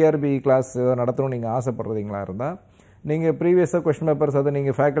அல்லது டிஆர்பி கிளாஸ் ஏதோ நடத்தணும் நீங்கள் ஆசைப்படுறீங்களா இருந்தால் நீங்கள் ப்ரீவியஸாக கொஸ்டின் பேப்பர்ஸ் அதை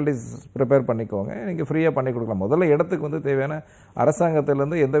நீங்கள் ஃபேக்கல்ட்டிஸ் ப்ரிப்பேர் பண்ணிக்கோங்க. நீங்கள் ஃப்ரீயாக பண்ணி கொடுக்கலாம். முதல்ல இடத்துக்கு வந்து தேவையான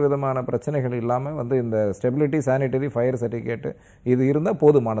அரசாங்கத்திலேருந்து எந்த விதமான பிரச்சனைகள் இல்லாமல் வந்து இந்த ஸ்டெபிலிட்டி, சானிட்டரி, ஃபயர் சர்டிஃபிகேட்டு இது இருந்தால்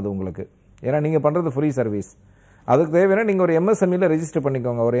போதுமானது உங்களுக்கு. ஏன்னா நீங்கள் பண்ணுறது ஃப்ரீ சர்வீஸ். அதுக்கு தேவையான நீங்கள் ஒரு எம்எஸ்எம்இயில் ரெஜிஸ்டர்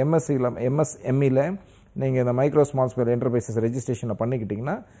பண்ணிக்கோங்க. ஒரு எம்எஸ்எம்இயில் நீங்கள் இந்த மைக்ரோ ஸ்மால் ஸ்கேல் என்டர்பிரைசஸ் ரெஜிஸ்ட்ரேஷனை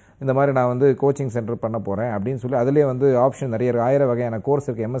பண்ணிக்கிட்டிங்கன்னா, இந்த மாதிரி நான் வந்து கோச்சிங் சென்டர் பண்ண போகிறேன் அப்படின்னு சொல்லி அதிலே வந்து ஆப்ஷன் நிறைய 1000 வகையான கோர்ஸ்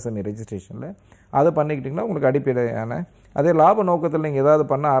இருக்குது எம்எஸ்எம்இ ரெஜிஸ்ட்ரேஷனில். அதை பண்ணிக்கிட்டிங்கன்னா உங்களுக்கு அடிப்படையான அதே லாப நோக்கத்தில் நீங்கள் ஏதாவது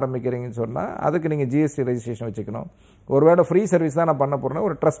பண்ண ஆரம்பிக்கிறீங்கன்னு சொன்னால் அதுக்கு நீங்கள் ஜிஎஸ்டி ரெஜிஸ்ட்ரேஷன் வச்சுக்கணும். ஒருவேளை ஃப்ரீ சர்வீஸ் தான் நான் பண்ண போகிறேன்னா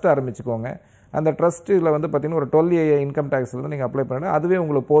ஒரு ட்ரஸ்ட் ஆரம்பிச்சுக்கோங்க. அந்த ட்ரஸ்ட்டில் வந்து பார்த்தீங்கன்னா ஒரு 12A இன்கம் டேக்ஸில் நீங்கள் அப்ளை பண்ணினா அதுவே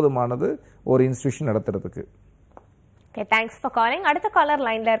உங்களுக்கு போதுமானது ஒரு இன்ஸ்டியூஷன் நடத்துறதுக்கு. Okay, thanks for calling. அடுத்த காலர்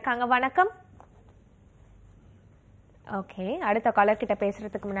லைனில் இருக்காங்க. வணக்கம். ஓகே, அடுத்த காலர் கிட்ட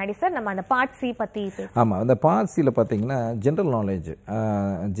பேசுறதுக்கு முன்னாடி சார் நம்ம அந்த பார்ட் சி பற்றி பேசலாம். ஆமாம், அந்த பார்ட் சியில் பார்த்தீங்கன்னா ஜென்ரல் நாலேஜ்,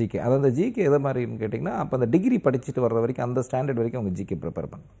 ஜிகே. அதாவது ஜிகே எதை மாதிரின்னு கேட்டிங்கன்னா, அப்போ அந்த டிகிரி படிச்சுட்டு வர்ற வரைக்கும் அந்த ஸ்டாண்டர்ட் வரைக்கும் அவங்க ஜிகே ப்ரிப்பேர்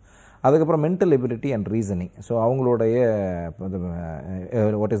பண்ணணும். அதுக்கப்புறம் mental ability and reasoning. So அவங்களுடைய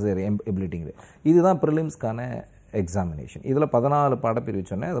வாட் இஸ் எபிலிட்டிங்கிறது இதுதான் ப்ரிலிம்ஸ்க்கான எக்ஸாமினேஷன். இதில் 14 பாடப்பிரிவு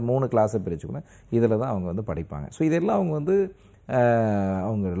சொன்னேன், அது 3 கிளாஸை பிரிச்சுக்கணும். இதில் தான் அவங்க வந்து படிப்பாங்க. ஸோ இதெல்லாம் அவங்க வந்து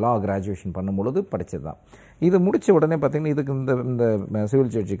அவங்க லா கிராஜுவேஷன் பண்ணும்பொழுது படித்தது தான். இது முடித்த உடனே பார்த்திங்கன்னா இதுக்கு இந்த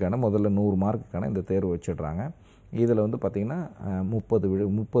சிவில் ஜட்ஜுக்கான முதல்ல 100 மார்க்குக்கான இந்த தேர்வு வச்சிடுறாங்க. இதில் வந்து பார்த்திங்கன்னா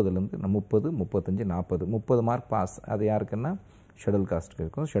 30லேருந்து 30, 35, 40 30 மார்க் பாஸ். அது யாருக்குன்னா ஷெடியூல் காஸ்ட்டுக்கு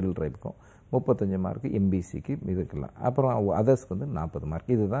இருக்கும், ஷெடியூல் ட்ரைபுக்கும். 35 மார்க்கு எம்பிசிக்கு இதுக்கெல்லாம். அப்புறம் அதர்ஸ்க்கு வந்து 40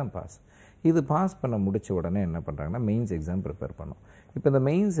 மார்க். இதுதான் பாஸ். இது பாஸ் பண்ண முடித்த உடனே என்ன பண்ணுறாங்கன்னா மெயின்ஸ் எக்ஸாம் ப்ரிப்பேர் பண்ணும். இப்போ இந்த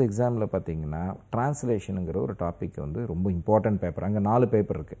மெயின்ஸ் எக்ஸாமில் பார்த்தீங்கன்னா டிரான்ஸ்லேஷனுங்கிற ஒரு டாபிக் வந்து ரொம்ப இம்பார்ட்டன்ட் பேப்பர். அங்கே 4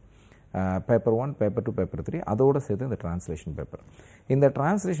 பேப்பர் இருக்குது. பேப்பர் 1, பேப்பர் 2, பேப்பர் 3 அதோடு சேர்த்து இந்த டிரான்ஸ்லேஷன் பேப்பர். இந்த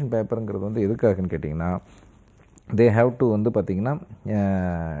டிரான்ஸ்லேஷன் பேப்பருங்கிறது வந்து எதுக்காகன்னு கேட்டிங்கன்னா, தே ஹாவ் டு வந்து பார்த்திங்கன்னா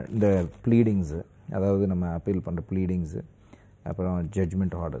இந்த ப்ளீடிங்ஸு, அதாவது நம்ம அப்பீல் பண்ணுற ப்ளீடிங்ஸு, அப்புறம்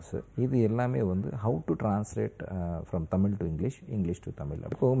ஜட்ஜ்மெண்ட் ஆர்டர்ஸு, இது எல்லாமே வந்து how to translate from Tamil to English, English to Tamil.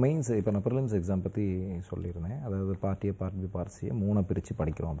 இப்போது மெயின்ஸ் இப்போ நான் ப்ரிலிம்ஸ் எக்ஸாம் பற்றி சொல்லியிருந்தேன். அதாவது part A, part B, part சியை 3 பிரித்து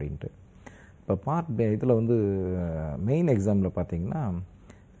படிக்கிறோம் அப்படின்ட்டு. இப்போ பார்ட் பி இதில் வந்து மெயின் எக்ஸாமில் பார்த்திங்கன்னா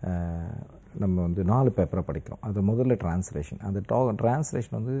நம்ம வந்து 4 பேப்பரை படிக்கிறோம். அது முதல்ல டிரான்ஸ்லேஷன். அந்த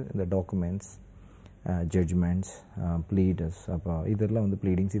டிரான்ஸ்லேஷன் வந்து இந்த டாக்குமெண்ட்ஸ், ஜட்ஜ்மெண்ட்ஸ், ப்ளீடர்ஸ், அப்போ இதெல்லாம் வந்து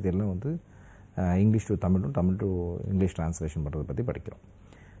ப்ளீடிங்ஸ், இதெல்லாம் வந்து இங்கிலீஷ் டு தமிழும், தமிழ் டு இங்கிலீஷ் டிரான்ஸ்லேஷன் பண்ணுறதை பற்றி படிக்கிறோம்.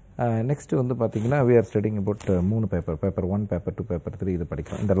 நெக்ஸ்ட்டு வந்து பார்த்திங்கன்னா we are studying about 3 paper. Paper 1, paper 2, paper 3 இது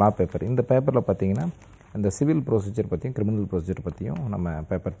படிக்கிறோம். இந்த லா பேப்பர், இந்த பேப்பரில் பார்த்திங்கன்னா இந்த சிவில் ப்ரொசீஜர் பற்றியும் கிரிமினல் ப்ரொசீஜர் பற்றியும் நம்ம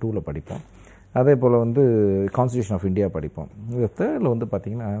பேப்பர் 2ல் படிப்போம். அதே போல் வந்து கான்ஸ்டியூஷன் ஆஃப் இந்தியா படிப்போம். இந்த தேர்டில் வந்து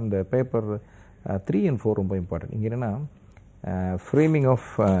பார்த்திங்கன்னா இந்த பேப்பர் 3 and 4 ரொம்ப இம்பார்ட்டன்ட். இங்கே என்னென்னா ஃப்ரேமிங் ஆஃப்,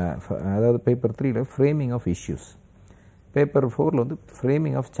 அதாவது paper 3ல் framing of issues, paper 4ல் வந்து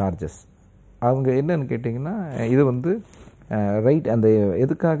ஃப்ரேமிங் ஆஃப் சார்ஜஸ். அவங்க என்னன்னு கேட்டிங்கன்னா இது வந்து அந்த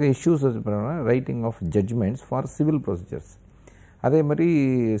எதுக்காக இஷ்யூஸ் பண்ணோன்னா writing of judgements for civil procedures, அதே மாதிரி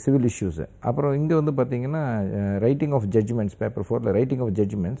சிவில் இஷ்யூஸு. அப்புறம் இங்கே வந்து பார்த்திங்கன்னா writing of judgements, paper 4ல் writing of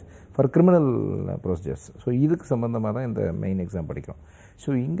judgements for criminal procedures. So இதுக்கு சம்மந்தமாக தான் இந்த மெயின் எக்ஸாம் படிக்கிறோம். ஸோ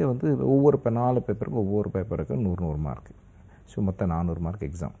இங்கே வந்து ஒவ்வொரு 4 பேப்பருக்கும் ஒவ்வொரு பேப்பருக்கு 100 மார்க். ஸோ மொத்தம் 400 மார்க்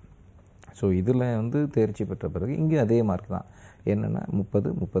எக்ஸாம். ஸோ இதில் வந்து தேர்ச்சி பெற்ற பிறகு இங்கே அதே மார்க் தான். என்னென்னா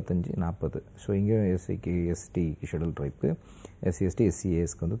 30, 35, 40. ஸோ இங்கே எஸ்சிக்கு எஸ்டிக்கு ஷெடியூல் ட்ரைப்பு, எஸ்சி எஸ்டி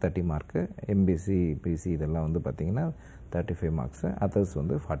எஸ்சிஏஎஸ்க்கு வந்து 30 மார்க்கு, எம்பிசி பிசி இதெல்லாம் வந்து பார்த்திங்கன்னா 35 மார்க்ஸு, அதர்ஸ்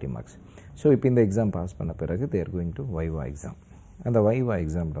வந்து 40 மார்க்ஸ். ஸோ இப்போ இந்த எக்ஸாம் பாஸ் பண்ண பிறகு they are going to viva exam. அந்த வைவா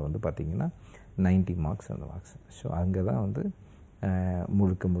எக்ஸாமில் வந்து பார்த்திங்கன்னா 90 மார்க்ஸ் அந்த மார்க்ஸ். ஸோ அங்கே தான் வந்து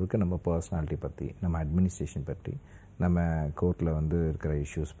முழுக்க நம்ம பர்சனாலிட்டி பற்றி, நம்ம அட்மினிஸ்ட்ரேஷன் பற்றி, நம்ம கோர்ட்டில் வந்து இருக்கிற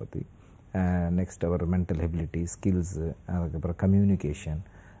இஷ்யூஸ் பற்றி, நெக்ஸ்ட் அவர் மென்டல் எபிலிட்டி, ஸ்கில்ஸு, அதுக்கப்புறம் communication.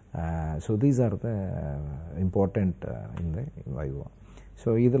 So these are the important இந்த வைவா. ஸோ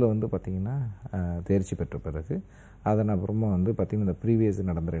இதில் வந்து பார்த்திங்கன்னா தேர்ச்சி பெற்ற பிறகு அதன் அப்புறமா வந்து பார்த்திங்கன்னா இந்த ப்ரீவியஸ்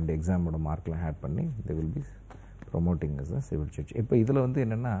நடந்த 2 எக்ஸாமோட மார்க்லாம் ஆட் பண்ணி they will be promoting as a civil judge. இப்போ இதில் வந்து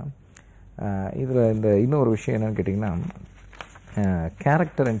என்னென்னா இதில் இந்த இன்னொரு விஷயம் என்னென்னு கேட்டிங்கன்னா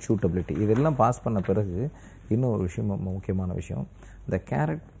கேரக்டர் அண்ட் சூட்டபிலிட்டி இதெல்லாம் பாஸ் பண்ண பிறகு இன்னொரு விஷயம் முக்கியமான விஷயம், இந்த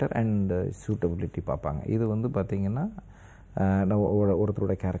கேரக்டர் அண்ட் சூட்டபிலிட்டி பார்ப்பாங்க. இது வந்து பார்த்திங்கன்னா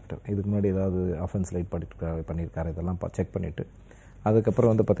ஒருத்தரோட கேரக்டர், இதுக்கு முன்னாடி ஏதாவது அஃபென்ஸ் லைட் பண்ணியிருக்காரு இதெல்லாம் செக் பண்ணிவிட்டு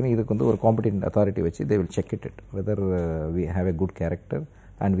அதுக்கப்புறம் வந்து பார்த்திங்கன்னா இதுக்கு வந்து ஒரு காம்படிண்ட் அத்தாரிட்டி வச்சு they will check it whether we have a good character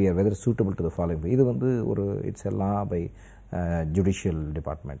and we are whether suitable to the following. இது வந்து ஒரு it's a law by judicial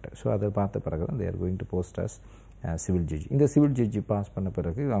department. So அதை பார்த்த பிறகு தான் they are going to post as civil judge. இந்த civil ஜட்ஜி pass பண்ண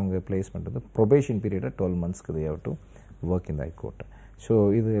பிறகு அவங்க பிளேஸ்மெண்ட் வந்து probation பீரியடாக 12 monthsக்கு they have to work in the high court. So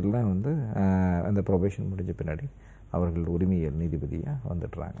இது எல்லாம் வந்து அந்த ப்ரொபேஷன் முடிஞ்ச பின்னாடி அவர்கள் உரிமையியல் நீதிபதியாக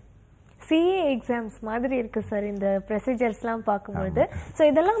வந்துடுறாங்க. சிஏ எக்ஸாம்ஸ் மாதிரி இருக்கு சார் இந்த ப்ரொசீஜர்ஸ்லாம் பார்க்கும்போது. ஸோ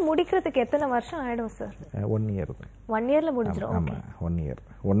இதெல்லாம் முடிக்கிறதுக்கு எத்தனை வருஷம் ஆகிடும் சார்? 1 year. 1 yearல முடிஞ்சிடும். ஆமாம்,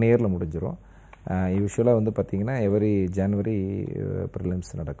 1 yearல முடிஞ்சிடும். யூஸ்வலாக வந்து பார்த்திங்கன்னா எவரி ஜனவரி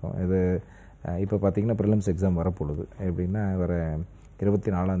ப்ரிலிம்ஸ் நடக்கும். இது இப்போ பார்த்திங்கன்னா ப்ரிலிம்ஸ் எக்ஸாம் வரப்போகுது. எப்படின்னா வர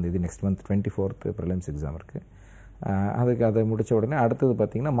 24 next month 24th prelims exam இருக்குது. அதுக்கு அதை முடித்த உடனே அடுத்தது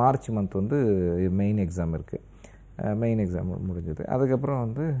பார்த்திங்கன்னா மார்ச் மந்த் வந்து மெயின் எக்ஸாம் இருக்குது. மெயின் எக்ஸாம் முடிஞ்சது. அதுக்கப்புறம்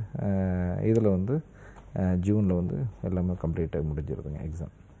வந்து இதில் வந்து ஜூனில் வந்து எல்லாமே கம்ப்ளீட்டாக முடிஞ்சிருதுங்க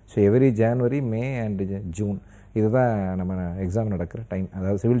exam. So every January, May and June இதுதான் நம்ம எக்ஸாம் நடக்கிற டைம்.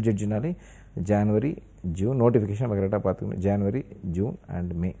 அதாவது சிவில் ஜட்ஜினாலே ஜான்வரி, ஜூன், நோட்டிஃபிகேஷன் கரெக்டாக பார்த்துக்கணும். January, June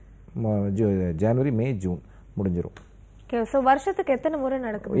and May, January, May, June முடிஞ்சிடும். ஸோ வருஷத்துக்கு எத்தனை முறை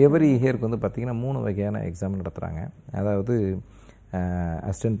நடக்கும்? எவரி இயருக்கு வந்து பார்த்திங்கன்னா 3 வகையான எக்ஸாம் நடத்துகிறாங்க. அதாவது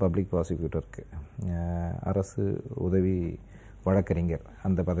அசிஸ்டன்ட் பப்ளிக் ப்ராசிக்யூட்டருக்கு, அரசு உதவி வழக்கறிஞர்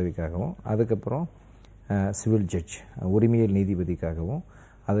அந்த பதவிக்காகவும், அதுக்கப்புறம் சிவில் ஜட்ஜ் உரிமையியல் நீதிபதிக்காகவும்,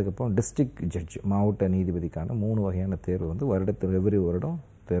 அதுக்கப்புறம் டிஸ்ட்ரிக்ட் ஜட்ஜ் மாவட்ட நீதிபதிக்கான 3 வகையான தேர்வு வந்து எவ்ரி வருடம்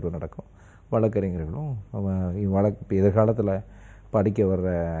தேர்வு நடக்கும். வழக்கறிஞர்களும் எதிர்காலத்தில் படிக்க வர்ற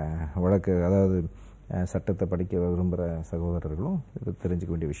அதாவது சட்டத்தை படிக்க விரும்புகிற சகோதரர்களும் இது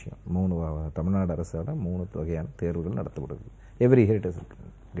தெரிஞ்சுக்க வேண்டிய விஷயம். 3 தமிழ்நாடு அரசால் 3 வகையான தேர்வுகள் நடத்தப்படுது. Every year it is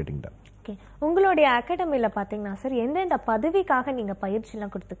getting ton. Okay, உங்களுடைய அகாடமியில் பார்த்தீங்கன்னா சார் எந்தெந்த பதவிக்காக நீங்கள்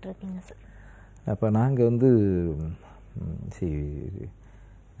பயிற்சியெலாம் கொடுத்துட்ருக்கீங்க சார்? அப்போ நாங்கள் வந்து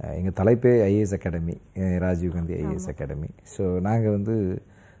எங்கள் தலைப்பே IAS academy, Rajiv Gandhi IAS academy. So நாங்கள் வந்து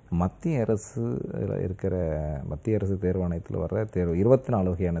மத்திய அரசு தேர்வாணையத்தில் வர்ற தேர்வு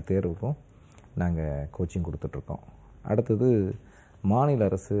 24 வகையான தேர்வுக்கும் நாங்கள் கோச்சிங் கொடுத்துட்ருக்கோம். அடுத்தது மாநில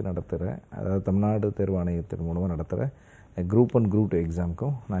அரசு நடத்துகிற, அதாவது தமிழ்நாடு தேர்வாணையத்தின் மூலமாக நடத்துகிற குரூப் 1 குரூப் 2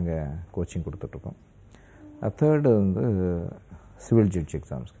 எக்ஸாமுக்கும் நாங்கள் கோச்சிங் கொடுத்துட்ருக்கோம். தேர்டு வந்து சிவில் ஜட்ஜ்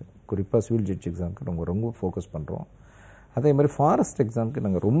எக்ஸாம்ஸ்க்கு, குறிப்பாக சிவில் ஜட்ஜ் எக்ஸாமுக்கு நாங்கள் ரொம்ப ஃபோக்கஸ் பண்ணுறோம். அதே மாதிரி ஃபாரஸ்ட் எக்ஸாமுக்கு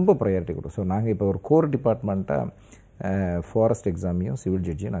நாங்கள் ரொம்ப ப்ரையாரிட்டி கொடுப்போம். ஸோ நாங்கள் இப்போ ஒரு கோர் டிபார்ட்மெண்ட்டாக ஃபாரஸ்ட் எக்ஸாமையும் சிவில்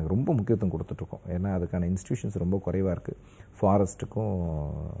ஜட்ஜையும் நாங்கள் ரொம்ப முக்கியத்துவம் கொடுத்துட்ருக்கோம். ஏன்னா அதுக்கான இன்ஸ்டியூஷன்ஸ் ரொம்ப குறைவாக இருக்குது ஃபாரஸ்ட்டுக்கும்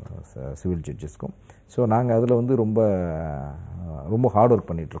சிவில் ஜட்ஜஸ்க்கும். ஸோ நாங்கள் அதில் வந்து ரொம்ப ஹார்ட் ஒர்க்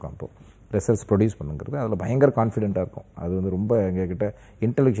பண்ணிகிட்ருக்கோம். இப்போது ரிசல்ட்ஸ் ப்ரொடியூஸ் பண்ணுங்கிறது அதில் பயங்கர கான்ஃபிடென்ட்டாக இருக்கும். அது வந்து ரொம்ப எங்ககிட்ட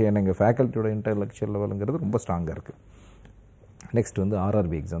இன்டெலெக்சுவல், எங்கள் ஃபேக்கல்ட்டியோட இன்டெலெக்சுவல் லெவலுங்கிறது ரொம்ப ஸ்ட்ராங்காக இருக்குது. நெக்ஸ்ட் வந்து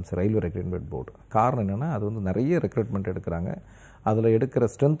RRB exams, railway recruitment board. காரணம் என்னென்னா அது வந்து நிறைய ரெக்ரூட்மெண்ட் எடுக்கிறாங்க. அதில் எடுக்கிற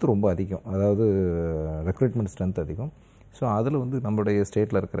ஸ்ட்ரென்த் ரொம்ப அதிகம், அதாவது ரெக்ரூட்மெண்ட் ஸ்ட்ரென்த் அதிகம். ஸோ அதில் வந்து நம்மளுடைய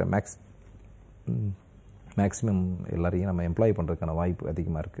ஸ்டேட்டில் இருக்கிற மேக்ஸிமம் எல்லாரையும் நம்ம எம்ப்ளாய் பண்ணுறதுக்கான வாய்ப்பு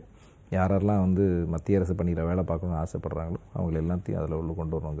அதிகமாக இருக்குது. யாரெல்லாம் வந்து மத்திய அரசு பணியில் வேலை பார்க்கணுன்னு ஆசைப்பட்றாங்களோ அவங்கள எல்லாத்தையும் அதில் உள்ள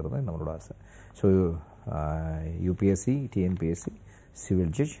கொண்டு வரணுங்கிறது தான் நம்மளோட ஆசை. So UPSC, TNPSC,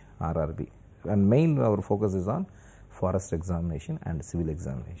 civil judge, RRB and main our focus is on forest examination and civil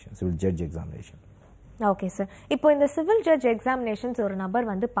examination, civil judge examination. Okay sir, இப்போ இந்த சிவில் ஜட்ஜ் எக்ஸாமினேஷன்ஸ் ஒரு நபர்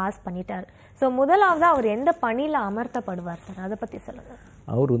வந்து பாஸ் பண்ணிட்டார். ஸோ முதலாவது அவர் எந்த பணியில் அமர்த்தப்படுவார் சார், அதை பற்றி சொல்லுங்கள்.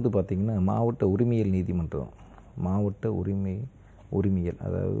 அவர் வந்து பார்த்திங்கன்னா மாவட்ட உரிமையியல் நீதிமன்றம், மாவட்ட உரிமையியல்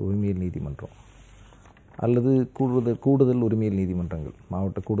அதாவது உரிமையியல் நீதிமன்றம் அல்லது கூடுதல் உரிமையியல் நீதிமன்றங்கள்,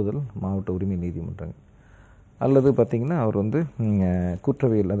 மாவட்ட உரிமையியல் நீதிமன்றங்கள் அல்லது பார்த்திங்கன்னா அவர் வந்து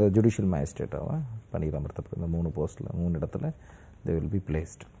குற்றவியல் அதாவது ஜுடிஷியல் மேஜிஸ்ட்ரேட்டாக பணியில் அமர்த்தப்படும். இந்த 3 போஸ்ட்டில் 3 இடத்துல they will be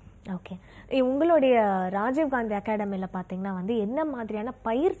placed. Okay, உங்களுடைய ராஜீவ்காந்தி அகாடமியில் பார்த்தீங்கன்னா வந்து என்ன மாதிரியான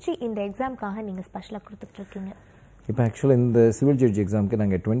பயிற்சி இந்த எக்ஸாமுக்காக நீங்கள் ஸ்பெஷலாக கொடுத்துட்ருக்கீங்க? இப்போ ஆக்சுவலாக இந்த சிவில் ஜட்ஜ் எக்ஸாமுக்கு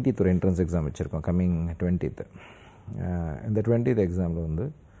நாங்கள் 20th ஒரு என்ட்ரன்ஸ் எக்ஸாம் வச்சுருக்கோம். Coming 20th. இந்த 20th எக்ஸாமில் வந்து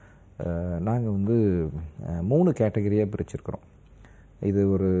நாங்கள் வந்து 3 கேட்டகரியாக பிரிச்சிருக்கிறோம். இது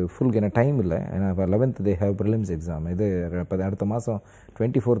ஒரு ஃபுல் ஏன்னா டைம் இல்லை. ஏன்னா இப்போ 11th they have prelims exam. இது இப்போ அடுத்த மாதம்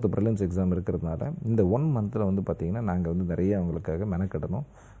 24th ப்ரிலிம்ஸ் எக்ஸாம் இருக்கிறதுனால இந்த 1 monthல் வந்து பார்த்திங்கன்னா நாங்கள் வந்து நிறைய அவங்களுக்காக மெனக்கட்டணும்,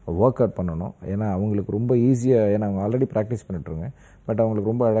 ஒர்க் அவுட் பண்ணணும். ஏன்னா அவங்களுக்கு ரொம்ப ஈஸியாக, ஏன்னா அவங்க ஆல்ரெடி ப்ராக்டிஸ் பண்ணிட்டுருங்க, பட்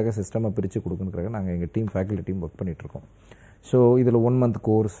அவங்களுக்கு ரொம்ப அழகாக சிஸ்டமாக பிரித்து கொடுக்குறதுக்காக நாங்கள் எங்கள் டீம் ஃபேக்கல்ட்டி டீம் ஒர்க் பண்ணிகிட்ருக்கோம். ஸோ இதில் 1 month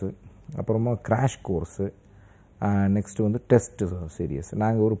கோர்ஸு, அப்புறமா கிராஷ் கோர்ஸு, நெக்ஸ்ட்டு வந்து டெஸ்ட்டு சீரியஸ்.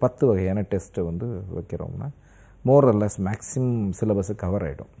 நாங்கள் ஒரு 10 வகையான டெஸ்ட்டை வந்து வைக்கிறோம்னா more or less maximum syllabus cover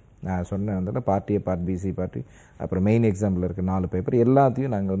ஆகிடும். நான் சொன்னேன் வந்து part A, part B, C party, அப்புறம் மெயின் எக்ஸாம்பிள் இருக்க 4 பேப்பர்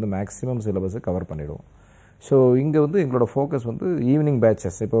எல்லாத்தையும் நாங்கள் வந்து மேக்ஸிமம் சிலபஸை கவர் பண்ணிவிடுவோம். ஸோ இங்கே வந்து எங்களோட ஃபோக்கஸ் வந்து ஈவினிங்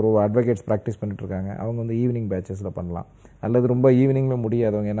பேட்சஸ். இப்போ ஒரு அட்வொகேட்ஸ் ப்ராக்டிஸ் பண்ணிட்டுருக்காங்க, அவங்க வந்து ஈவினிங் பேட்சஸில் பண்ணலாம். அல்லது ரொம்ப ஈவினிங்கில்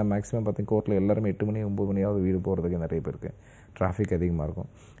முடியாதவங்க, ஏன்னா மேக்ஸிமம் பார்த்திங்க கோர்ட்டில் எல்லாருமே 8 மணி 9 மணியாவது வீடு போகிறதுக்கு நிறைய பேருக்கு டிராஃபிக் அதிகமாக இருக்கும்.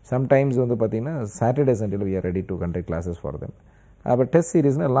 சம்டைம்ஸ் வந்து பார்த்திங்கன்னா சாட்டர்டே சண்டேல we are ready to conduct classes for them. அப்போ டெஸ்ட்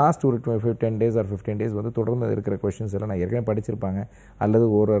சீரீஸ்னால் லாஸ்ட் ஒரு 10 days ஆர் 15 days வந்து தொடர்ந்து இருக்கிற கொஷின்ஸ் எல்லாம் நான் ஏற்கனவே படிச்சிருப்பாங்க, அல்லது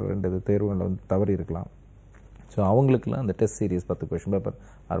ஒரு 2 தேர்வுகளில் வந்து தவறி இருக்கலாம். ஸோ அவங்களுக்குலாம் அந்த test series 10 question paper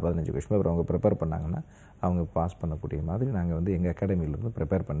R 15 question paper அவங்க ப்ரிப்பேர் பண்ணாங்கன்னா அவங்க பாஸ் பண்ணக்கூடிய மாதிரி நாங்கள் வந்து எங்கள் அகாடமியிலேருந்து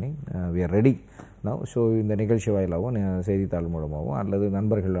ப்ரிப்பேர் பண்ணி we are ready now. So இந்த நிகழ்ச்சி வாயிலாகவும் செய்தித்தாள் மூலமாகவும் அல்லது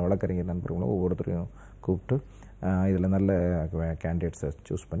நண்பர்கள் வழக்கறிஞர் நண்பர்களும் ஒவ்வொருத்தரையும் கூப்பிட்டு இதில் நல்ல கேண்டிடேட்ஸை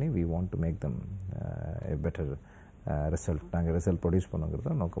சூஸ் பண்ணி we want to make them a better result. நாங்கள் ரிசல்ட் ப்ரொடியூஸ் பண்ணுங்கிறது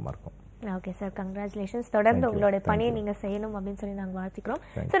தான் நோக்கமாக இருக்கும். Okay sir, congratulations. தொடர்ந்து உங்களோட பணியை நீங்கள் செய்யணும் அப்படின்னு சொல்லி நாங்கள் வாழ்த்துக்கிறோம்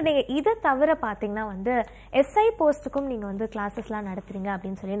சார். நீங்கள் இதை தவிர பார்த்தீங்கன்னா வந்து எஸ்ஐ போஸ்ட்டுக்கும் நீங்கள் வந்து கிளாஸஸ்லாம் நடத்துறீங்க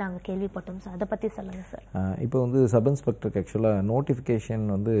அப்படின்னு சொல்லி நாங்கள் கேள்விப்பட்டோம் சார், அதை பற்றி சொல்லுங்கள் சார். இப்போ வந்து சப் இன்ஸ்பெக்டருக்கு ஆக்சுவலாக நோட்டிஃபிகேஷன்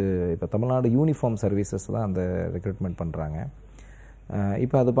வந்து இப்போ தமிழ்நாடு யூனிஃபார்ம் சர்வீசஸ் தான் அந்த ரெக்ரூட்மெண்ட் பண்ணுறாங்க.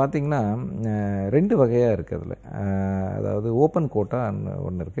 இப்போ அது பார்த்திங்கன்னா 2 வகையாக இருக்குது அதில். அதாவது ஓப்பன் கோட்டா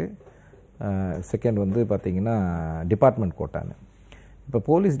ஒன்று இருக்குது, செகண்ட் வந்து பார்த்திங்கன்னா டிபார்ட்மெண்ட் கோட்டான்னு. இப்போ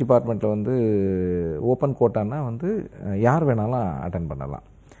போலீஸ் டிபார்ட்மெண்ட்டில் வந்து ஓப்பன் கோட்டான்னா வந்து யார் வேணாலும் அட்டன் பண்ணலாம்.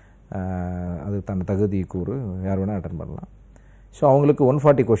 அது தன் தகுதி கூறு யார் வேணால் அட்டன் பண்ணலாம். ஸோ அவங்களுக்கு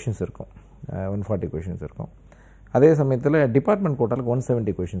 140 கொஷின்ஸ் இருக்கும். 140 கொஷின்ஸ் இருக்கும். அதே சமயத்தில் டிபார்ட்மெண்ட் கோட்டாலுக்கு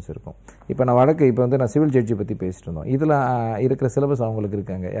 170 கொஷின்ஸ் இருக்கும். இப்போ நான் இப்போ வந்து நான் சிவில் ஜட்ஜி பற்றி பேசிட்டு இருந்தோம். இதில் இருக்கிற சிலபஸ் அவங்களுக்கு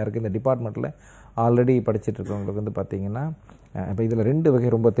இருக்காங்க. யாருக்கு இந்த டிபார்ட்மெண்ட்டில் ஆல்ரெடி படிச்சுட்டு இருக்கவங்களுக்கு வந்து பார்த்திங்கன்னா இப்போ இதில் 2 வகை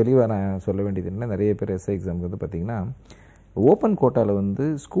ரொம்ப தெளிவாக நான் சொல்ல வேண்டியது என்ன, நிறைய பேர் எஸ்ஐ எக்ஸாமுக்கு வந்து பார்த்திங்கன்னா ஓப்பன் கோட்டாவில் வந்து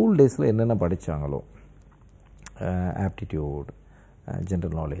ஸ்கூல் டேஸில் என்னென்ன படித்தாங்களோ aptitude,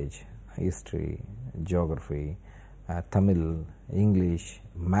 general knowledge, history, geography, Tamil, English,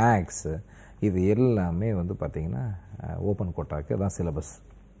 maths, இது எல்லாமே வந்து பார்த்திங்கன்னா ஓப்பன் கோட்டாவுக்கு தான் சிலபஸ்.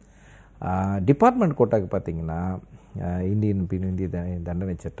 டிபார்ட்மெண்ட் கோட்டாவுக்கு பார்த்திங்கன்னா இந்திய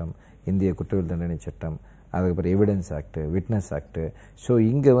தண்டனை சட்டம், இந்திய குற்றவியல் தண்டனை சட்டம், அதுக்கப்புறம் evidence act, witness act. So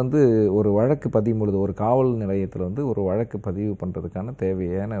இங்கே வந்து ஒரு வழக்கு பதியும் பொழுது ஒரு காவல் நிலையத்தில் வந்து ஒரு வழக்கு பதிவு பண்ணுறதுக்கான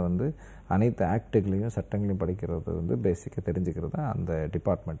தேவையான வந்து அனைத்து ஆக்டுகளையும் சட்டங்களையும் படிக்கிறது வந்து பேசிக்காக தெரிஞ்சுக்கிறது தான் அந்த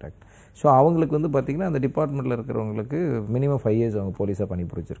டிபார்ட்மெண்ட் ஆக்ட். ஸோ அவங்களுக்கு வந்து பார்த்திங்கன்னா அந்த டிபார்ட்மெண்ட்டில் இருக்கிறவங்களுக்கு மினிமம் 5 years அவங்க போலீஸாக பணி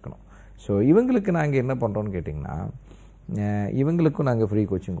புரிச்சிருக்கணும். ஸோ இவங்களுக்கு நாங்கள் என்ன பண்ணுறோன்னு கேட்டிங்கன்னா இவங்களுக்கும் நாங்கள் ஃப்ரீ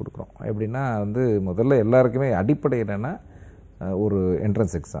கோச்சிங் கொடுக்குறோம். எப்படின்னா வந்து முதல்ல எல்லாருக்குமே அடிப்படை என்னென்னா ஒரு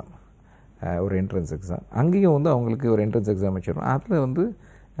என்ட்ரன்ஸ் எக்ஸாம், அங்கேயும் வந்து அவங்களுக்கு ஒரு என்ட்ரன்ஸ் எக்ஸாம் வச்சிடறோம். அதில் வந்து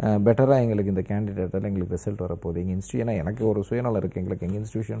பெட்டராக எங்களுக்கு இந்த கேண்டிடேட்டால் எங்களுக்கு ரிசல்ட் வரப்போகுது. எங்கள் இன்ஸ்டியூஷன், ஏன்னா எனக்கு ஒரு சுயநலம் இருக்குது, எங்களுக்கு எங்கள்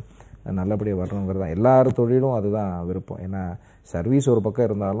இன்ஸ்டியூஷன் நல்லபடியாக வரணுங்கிறது தான் எல்லார் தொழிலும் அதுதான் விருப்பம். ஏன்னா சர்வீஸ் ஒரு பக்கம்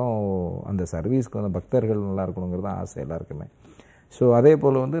இருந்தாலும் அந்த சர்வீஸ்க்கு வந்து பக்தர்கள் நல்லா இருக்கணுங்கிறது தான் ஆசை எல்லாருக்குமே. ஸோ அதே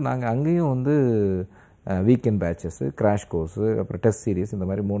போல் வந்து நாங்கள் அங்கேயும் வந்து வீக்கெண்ட் பேட்சஸ்ஸு, கிராஷ் கோர்ஸு, அப்புறம் டெஸ்ட் சீரீஸ், இந்த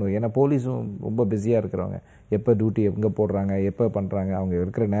மாதிரி 3. ஏன்னா போலீஸும் ரொம்ப பிஸியாக இருக்கிறவங்க, எப்போ டியூட்டி எங்கே போடுறாங்க, எப்போ பண்ணுறாங்க, அவங்க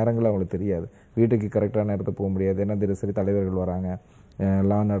இருக்கிற நேரங்கள் அவங்களுக்கு தெரியாது. வீட்டுக்கு கரெக்டான நேரத்தை போக முடியாது. ஏன்னா தினசரி தலைவர்கள் வராங்க,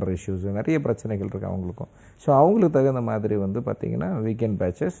 லா அண்ட் ஆர்டர் இஷ்யூஸ், நிறைய பிரச்சனைகள் இருக்குது அவங்களுக்கும். ஸோ அவங்களுக்கு தகுந்த மாதிரி வந்து பார்த்திங்கன்னா weekend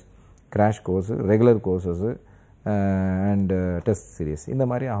patches, crash course, regular கோர்ஸஸ்ஸு and test series, இந்த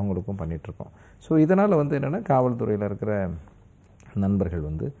மாதிரி அவங்களுக்கும் பண்ணிகிட்ருக்கோம். ஸோ இதனால் வந்து என்னென்னா காவல்துறையில் இருக்கிற நண்பர்கள்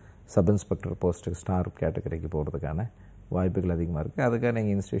வந்து சப் இன்ஸ்பெக்டர் போஸ்ட்டுக்கு ஸ்டார் கேட்டகரிக்கு போகிறதுக்கான வாய்ப்புகள் அதிகமாக இருக்குது. அதுக்காக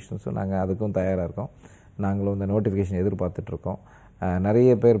எங்கள் இன்ஸ்டியூஷன்ஸும் நாங்கள் அதுக்கும் தயாராக இருக்கோம். நாங்களும் இந்த நோட்டிஃபிகேஷன் எதிர்பார்த்துட்ருக்கோம்.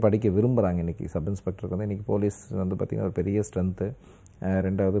 நிறைய பேர் படிக்க விரும்புகிறாங்க. இன்றைக்கி சப் இன்ஸ்பெக்டருக்கு வந்து இன்றைக்கி போலீஸ் வந்து பார்த்திங்கன்னா ஒரு பெரிய ஸ்ட்ரென்த்து.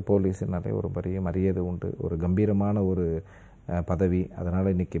 ரெண்டாவது போலீஸுனாலே ஒரு பெரிய மரியாதை உண்டு, ஒரு கம்பீரமான ஒரு பதவி.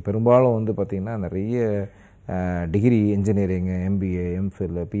 அதனால் இன்றைக்கி பெரும்பாலும் வந்து பார்த்திங்கன்னா நிறைய degree engineering, MBA,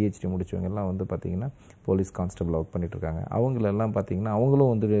 MPhil, PhD முடித்தவங்கெல்லாம் வந்து பார்த்திங்கன்னா போலீஸ் கான்ஸ்டபிள் ஒர்க் பண்ணிகிட்ருக்காங்க. அவங்களெல்லாம் பார்த்திங்கன்னா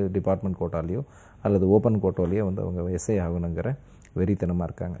அவங்களும் வந்து டிபார்ட்மெண்ட் கோட்டாலேயோ அல்லது ஓப்பன் கோட்டாலேயோ வந்து அவங்க எஸ்ஐ ஆகணுங்கிற வெறித்தனமாக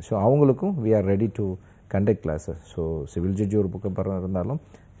இருக்காங்க. ஸோ அவங்களுக்கும் we are ready to conduct classes. So civil ஜட்ஜி ஒரு பக்கம் இருந்தாலும்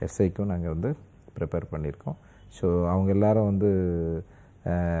எஸ்ஐக்கும் நாங்கள் வந்து ப்ரிப்பேர் பண்ணியிருக்கோம். ஸோ அவங்க எல்லாரும் வந்து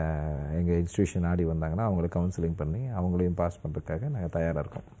எங்கள் இன்ஸ்டியூஷன் ஆடி வந்தாங்கன்னா அவங்களுக்கு கவுன்சிலிங் பண்ணி அவங்களையும் பாஸ் பண்ணுறதுக்காக நாங்கள் தயாராக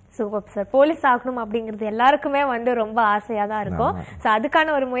இருக்கோம். Super sir. போலீஸ் ஆகணும் அப்படிங்கிறது எல்லாருக்குமே வந்து ரொம்ப ஆசையாக தான் இருக்கும். ஸோ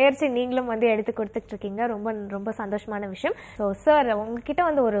அதுக்கான ஒரு முயற்சி நீங்களும் வந்து எடுத்து கொடுத்துட்டு இருக்கீங்க. ரொம்ப ரொம்ப சந்தோஷமான விஷயம். ஸோ சார், உங்ககிட்ட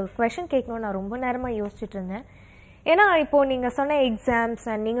வந்து ஒரு குவெஷன் கேட்கணும்னு நான் ரொம்ப நேரமாக யோசிச்சுட்டு இருந்தேன். ஏன்னா இப்போ நீங்க சொன்ன எக்ஸாம்ஸ்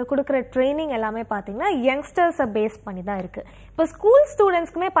அண்ட் நீங்க கொடுக்குற ட்ரைனிங் எல்லாமே பாத்தீங்கன்னா யங்ஸ்டர்ஸை பேஸ் பண்ணி தான் இருக்கு. இப்போ ஸ்கூல்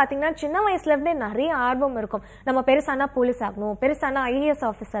ஸ்டூடெண்ட்ஸ்க்குமே பாத்தீங்கன்னா சின்ன வயசுல இருந்தே நிறைய ஆர்வம் இருக்கும். நம்ம பெருசானா போலீஸ் ஆகணும், பெருசானா IAS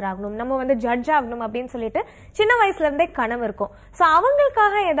ஆஃபீஸர் ஆகணும், நம்ம வந்து ஜட்ஜ் ஆகணும் அப்படின்னு சொல்லிட்டு சின்ன வயசுல இருந்தே கனவு இருக்கும். ஸோ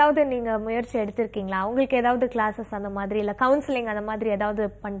அவங்களுக்காக ஏதாவது நீங்க முயற்சி எடுத்திருக்கீங்களா? அவங்களுக்கு ஏதாவது கிளாஸஸ் அந்த மாதிரி இல்லை கவுன்சிலிங் அந்த மாதிரி ஏதாவது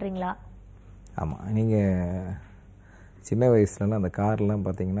பண்றீங்களா? ஆமாம், நீங்கள் சின்ன வயசுலலாம் அந்த கார்லாம்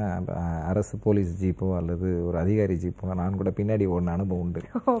பார்த்தீங்கன்னா அரசு போலீஸ் ஜீப்போ அல்லது ஒரு அதிகாரி ஜீப்போ நான் கூட பின்னாடி ஓடின அனுபவம் உண்டு.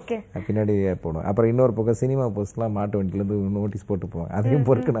 ஓகே, பின்னாடி போடுவேன். அப்புறம் இன்னொரு பக்கம் சினிமா போஸ்ட்லாம் மாட்டு வண்டியிலேருந்து நோட்டீஸ் போட்டு போவேன். அதையும்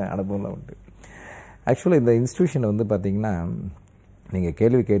பொறுக்கின அனுபவம்லாம் உண்டு. ஆக்சுவலாக இந்த இன்ஸ்டியூஷன் வந்து பார்த்திங்கன்னா நீங்கள்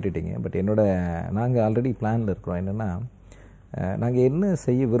கேள்வி கேட்டுட்டீங்க. பட் நாங்கள் ஆல்ரெடி பிளானில் இருக்கிறோம். என்னென்னா நாங்கள் என்ன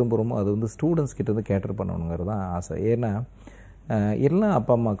செய்ய விரும்புகிறோமோ அது வந்து ஸ்டூடெண்ட்ஸ் கிட்ட வந்து கேட்டர் பண்ணணுங்கிறது தான் ஆசை. ஏன்னா எல்லா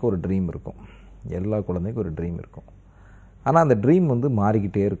அப்பா அம்மாவுக்கும் ஒரு ட்ரீம் இருக்கும், எல்லா குழந்தைக்கும் ஒரு ட்ரீம் இருக்கும். ஆனால் அந்த ட்ரீம் வந்து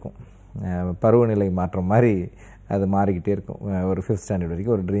மாறிக்கிட்டே இருக்கும். பருவநிலை மாற்றம் மாதிரி அது மாறிக்கிட்டே இருக்கும். ஒரு 5th ஸ்டாண்டர்ட்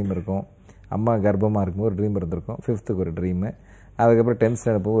வரைக்கும் ஒரு ட்ரீம் இருக்கும். அம்மா கர்ப்பமாக இருக்கும்போது ஒரு ட்ரீம் இருந்திருக்கும். 5th ஒரு ட்ரீமு. அதுக்கப்புறம் 10th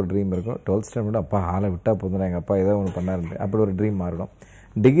ஸ்டாண்டர்ட் போக ஒரு ட்ரீம் இருக்கும். 12th ஸ்டாண்டர்ட் அப்பா ஆளை விட்டால் போதும், எங்கள் அப்பா ஏதோ ஒன்று பண்ணாருன்ட்டு அப்படி ஒரு ட்ரீம் மாறிடும்.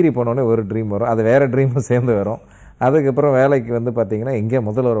 டிகிரி போனோடனே ஒரு ட்ரீம் வரும், அது வேறு ட்ரீமும் சேர்ந்து வரும். அதுக்கப்புறம் வேலைக்கு வந்து பார்த்திங்கன்னா எங்கேயோ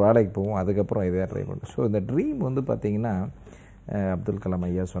முதல்ல ஒரு வேலைக்கு போவோம், அதுக்கப்புறம் இதே ட்ரை பண்ணும். ஸோ இந்த ட்ரீம் வந்து பார்த்திங்கன்னா அப்துல் கலாம்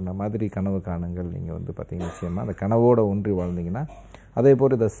ஐயா சொன்ன மாதிரி கனவு காணுங்கள். நீங்கள் வந்து பார்த்தீங்கன்னா நிச்சயமாக அந்த கனவோடு ஒன்றி வாழ்ந்தீங்கன்னா, அதே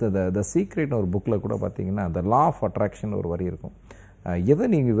போல் த சீக்ரெட்னு ஒரு புக்கில் கூட பார்த்தீங்கன்னா த லா ஆஃப் அட்ராக்ஷன் ஒரு வரி இருக்கும். எதை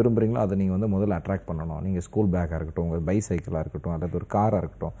நீங்கள் விரும்புகிறீங்களோ அதை நீங்கள் வந்து முதல்ல அட்ராக்ட் பண்ணணும். நீங்கள் ஸ்கூல் பேக்காக இருக்கட்டும், உங்கள் பைசைக்கிளாக இருக்கட்டும், அல்லது ஒரு காராக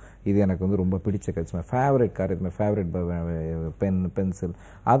இருக்கட்டும். இது எனக்கு வந்து ரொம்ப பிடிச்ச கட்சி, ஃபேவரட் கார், இது ஃபேவரட் பென்சில்,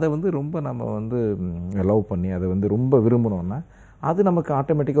 அதை வந்து ரொம்ப நம்ம வந்து லவ் பண்ணி அதை வந்து ரொம்ப விரும்பணுன்னா அது நமக்கு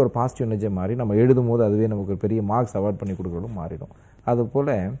ஆட்டோமேட்டிக்காக ஒரு பாசிட்டிவ் எனர்ஜியாக மாறி நம்ம எழுதும் போது அதுவே நமக்கு ஒரு பெரிய மார்க்ஸ் அவார்ட் பண்ணி கொடுக்குறதும் மாறிடும். அதுபோல்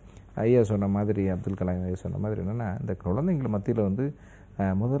ஐயா சொன்ன மாதிரி, அப்துல் கலாம் ஐயா சொன்ன மாதிரி என்னென்னா இந்த குழந்தைங்கள மத்தியில் வந்து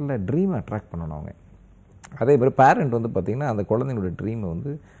முதல்ல ட்ரீமை அட்ராக்ட் பண்ணணும் அவங்க. அதே மாதிரி பேரண்ட் வந்து பார்த்திங்கன்னா அந்த குழந்தைங்களோட ட்ரீமை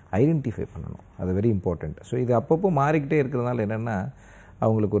வந்து ஐடென்டிஃபை பண்ணணும். அது வெரி இம்பார்ட்டண்ட். ஸோ இது அப்பப்போ மாறிக்கிட்டே இருக்கிறதுனால என்னென்னா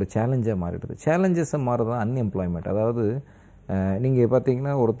அவங்களுக்கு ஒரு சேலஞ்சாக மாறிடுது. சேலஞ்சஸை மாறுறது தான் அன்எம்ப்ளாய்மெண்ட். அதாவது நீங்கள்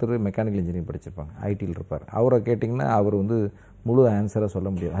பார்த்தீங்கன்னா ஒருத்தர் மெக்கானிக்கல் இன்ஜினியரிங் படிச்சிருப்பாங்க, ஐடியில் இருப்பார். அவரை கேட்டிங்கன்னா அவர் வந்து முழு ஆன்சராக சொல்ல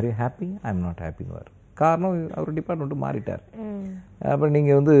முடியாது. Are you happy? I am not ஹாப்பின்னு. காரணம் அவர் டிபார்ட்மெண்ட்டு மாறிட்டார். அப்புறம்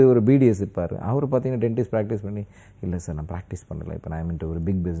நீங்கள் வந்து ஒரு BDS இருப்பார், அவர் பார்த்தீங்கன்னா டென்டிஸ்ட் ப்ராக்டிஸ் பண்ணி இல்லை சார் நான் ப்ராக்டிஸ் பண்ணலை, இப்போ நான் இன்ட்டு ஒரு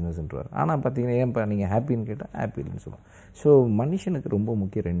பிக் பிஸ்னஸ்ன்றார். ஆனால் பார்த்தீங்கன்னா ஏன்ப்பா நீங்கள் ஹாப்பின்னு கேட்டால் ஹாப்பி இல்லைன்னு சொல்லுவோம். ஸோ மனுஷனுக்கு ரொம்ப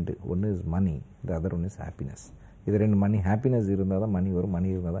முக்கியம் 2. ஒன்று is money, the other one is happiness. இது 2 மணி ஹாப்பினஸ் இருந்தால் தான் மணி வரும், மணி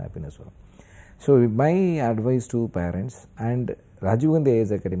இருந்தால் தான் ஹாப்பினஸ் வரும். So my advice to parents and Rajiv Gandhi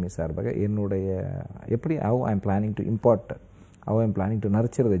IAS academy சார்பாக என்னுடைய எப்படி how I am planning to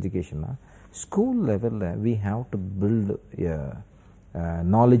nurture the education. School level we have to build a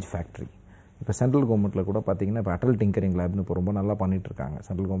knowledge factory. இப்போ சென்ட்ரல் கவர்மெண்ட்டில் கூட பார்த்தீங்கன்னா இப்போ அட்டல் டிங்கரிங் லேப்னு இப்போ ரொம்ப நல்லா பண்ணிகிட்ருக்காங்க.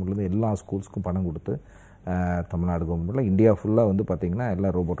 சென்ட்ரல் கவர்மெண்ட்லேருந்து எல்லா ஸ்கூல்ஸ்க்கும் பணம் கொடுத்து தமிழ்நாடு கவர்மெண்ட்டில் இந்தியா ஃபுல்லாக வந்து பார்த்திங்கன்னா எல்லா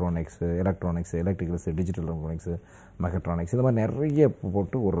ரோபோட்ரானிக்ஸு, எலக்ட்ரானிக்ஸு, எலக்ட்ரிக்கல்ஸு, டிஜிட்டல் எலக்ட்ரானிக்ஸு, மெகட்ரானிக்ஸ் இந்த மாதிரி நிறைய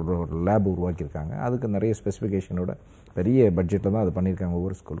போட்டு ஒரு லேப் உருவாக்கியிருக்காங்க. அதுக்கு நிறைய ஸ்பெசிஃபிகேஷனோட பெரிய பட்ஜெட்டில் தான் அது பண்ணியிருக்காங்க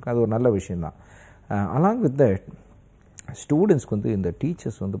ஒவ்வொரு ஸ்கூலுக்கும். அது ஒரு நல்ல விஷயந்தான். அலாங் வித் தட் ஸ்டூடெண்ட்ஸ்க்கு வந்து இந்த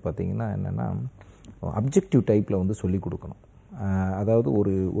டீச்சர்ஸ் வந்து பார்த்திங்கன்னா என்னென்னா அப்ஜெக்டிவ் டைப்பில் வந்து சொல்லிக் கொடுக்கணும். அதாவது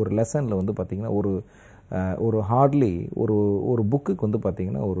ஒரு லெசனில் வந்து பார்த்திங்கன்னா ஒரு ஹார்ட்லி ஒரு புக்குக்கு வந்து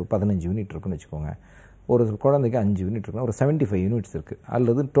பார்த்திங்கன்னா ஒரு 15 யூனிட் இருக்குன்னு வச்சுக்கோங்க. ஒரு குழந்தைக்கு 5 யூனிட் இருக்குன்னா ஒரு 75 யூனிட்ஸ் இருக்குது.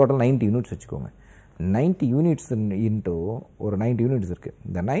 அல்லது டோட்டல் 90 யூனிட்ஸ் வச்சுக்கோங்க. 90 யூனிட்ஸ் இன்ட்டு ஒரு 90 யூனிட்ஸ் இருக்குது.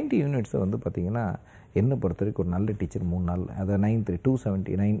 இந்த 90 யூனிட்ஸை வந்து பார்த்திங்கன்னா என்னை பொறுத்த வரைக்கும் ஒரு நல்ல டீச்சர் 3 நாள், அதை 90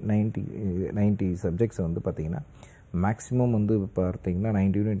 சப்ஜெக்ட்ஸை வந்து பார்த்திங்கன்னா மேக்ஸிமம் வந்து பார்த்திங்கன்னா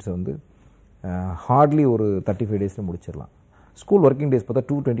 90 யூனிட்ஸை வந்து ஹார்ட்லி ஒரு 35 டேஸில் முடிச்சிடலாம். ஸ்கூல் ஒர்க்கிங் டேஸ் பார்த்தா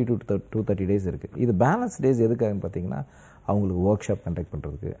 220 to 230 டேஸ் இருக்குது. இது பேலன்ஸ் டேஸ் எதுக்காகன்னு பார்த்தீங்கன்னா அவங்களுக்கு ஒர்க் ஷாப் கண்டக்ட்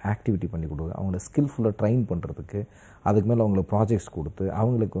பண்ணுறதுக்கு, ஆக்டிவிட்டி பண்ணி கொடுக்குறது, அவங்கள ஸ்கில்ஃபுல்லாக ட்ரெயின் பண்ணுறதுக்கு, அதுக்கு மேலே அவங்களுக்கு ப்ராஜெக்ட்ஸ் கொடுத்து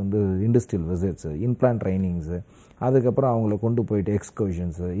அவங்களுக்கு வந்து இண்டஸ்ட்ரியல் விசிட்ஸு, இன்பிளான்ட் ட்ரைனிங்ஸு, அதுக்கப்புறம் அவங்கள கொண்டு போயிட்டு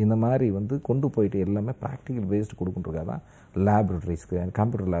எக்ஸ்கர்ஷன்ஸு, இந்த மாதிரி வந்து கொண்டு போயிட்டு எல்லாமே ப்ராக்டிக்கல் பேஸ்டு கொடுக்குன்றதுக்காக தான் லேபரட்டரிஸ்க்கு,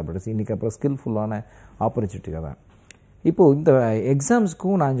 கம்ப்யூட்டர் லேபரட்டரிஸ், இன்றைக்கி அப்புறம் ஸ்கில்ஃபுல்லான ஆப்பர்ச்சுனிட்டிக்காக தான். இப்போது இந்த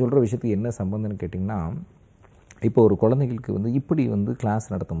எக்ஸாம்ஸ்க்கும் நான் சொல்கிற விஷயத்துக்கு என்ன சம்பந்தம்னு கேட்டிங்கன்னா, இப்போ ஒரு குழந்தைகளுக்கு வந்து இப்படி வந்து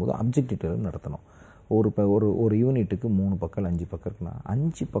கிளாஸ் நடத்தும் போது அப்ஜெக்டிவ் நடத்தணும். ஒரு யூனிட்டுக்கு 3 பக்கம் 5 பக்கம் இருக்குன்னா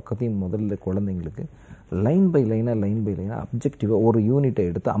 5 பக்கத்தையும் முதல்ல குழந்தைங்களுக்கு லைன் பை லைனாக அப்ஜெக்டிவாக ஒரு யூனிட்டை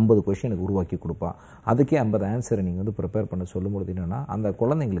எடுத்து 50 கொஷின் எனக்கு உருவாக்கி கொடுப்பா. அதுக்கே 50 ஆன்சரை நீங்கள் வந்து ப்ரிப்பேர் பண்ண சொல்லும்போது என்னென்னா அந்த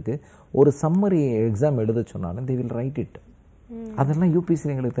குழந்தைங்களுக்கு ஒரு சம்மரி எக்ஸாம் எழுத சொன்னாலும் they will write it. அதெல்லாம்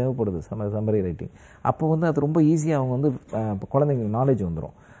யூபிஎஸ்சி எங்களுக்கு தேவைப்படுது சம்மரி ரைட்டிங். அப்போ வந்து அது ரொம்ப ஈஸியாக அவங்க வந்து குழந்தைங்களுக்கு நாலேஜ்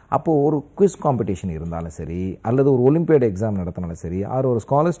வந்துடும். அப்போது ஒரு குவிஸ் காம்படிஷன் இருந்தாலும் சரி, அல்லது ஒரு ஒலிம்பியாட் எக்ஸாம் நடத்தினாலும் சரி, ஒரு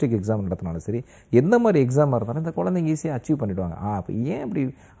ஸ்காலர்ஸ்டிக் எக்ஸாம் நடத்தினாலும் சரி, எந்த மாதிரி எக்ஸாமாக இருந்தாலும் இந்த குழந்தைங்க ஈஸியாக அச்சீவ் பண்ணிவிடுவாங்க. அப்போ ஏன் அப்படி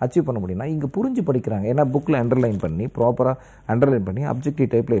அச்சீவ் பண்ண முடியும்னா இங்கே புரிஞ்சு படிக்கிறாங்க. ஏன்னா புக்கில் அண்டர்லைன் பண்ணி ப்ராப்பராக அண்டர்லைன் பண்ணி அப்ஜெக்டிவ்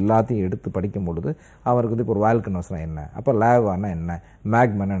டைப்பில் எல்லாத்தையும் எடுத்து படிக்கும் பொழுது அவருக்கு வந்து இப்போ ஒரு வால்கனோஸ்னால் என்ன, அப்போ லேவானா என்ன,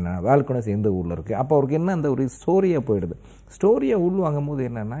 மேக்மனா என்ன, வால்கனோஸ் எந்த ஊரில் இருக்குது, அப்போ அவருக்கு என்ன அந்த ஒரு ஸ்டோரியாக போயிடுது. ஸ்டோரியாக உள் வாங்கும் போது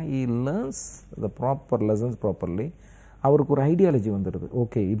என்னென்னா he learns the proper lessons properly. அவருக்கு ஒரு ஐடியாலஜி வந்துடுது.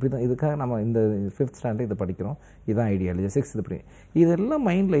 ஓகே இப்படி தான், இதுக்காக நம்ம இந்த 5th ஸ்டாண்டர்ட் இதை படிக்கிறோம், இதுதான் ஐடியாலஜி. 6th இப்படி இதெல்லாம்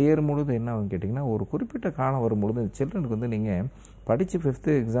மைண்டில் ஏறும்பொழுது என்ன ஆகும் கேட்டிங்கன்னா, ஒரு குறிப்பிட்ட காலம் வரும்பொழுது சில்ட்ரனுக்கு வந்து நீங்கள் படித்து 5th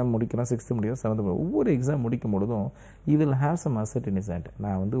எக்ஸாம் முடிக்கலாம், 6th முடியும், 7th முடியும், ஒவ்வொரு எக்ஸாம் முடிக்கும் பொழுதும் you will have some asset in his hand.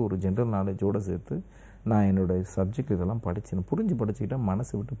 நான் வந்து ஒரு ஜென்ரல் நாலேஜோடு சேர்த்து நான் என்னோடய சப்ஜெக்ட் இதெல்லாம் புரிஞ்சு படிச்சுக்கிட்டால்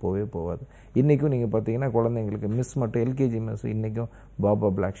மனசு விட்டு போகாது. இன்றைக்கும் நீங்கள் பார்த்தீங்கன்னா குழந்தைங்களுக்கு மிஸ் மட்டும் எல்கேஜி மிஸ் இன்றைக்கும் Baba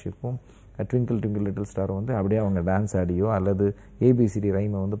black ஷிப்பும் twinkle twinkle little ஸ்டாரும் வந்து அப்படியே அவங்க டான்ஸ் ஆடியோ அல்லது ஏபிசிடி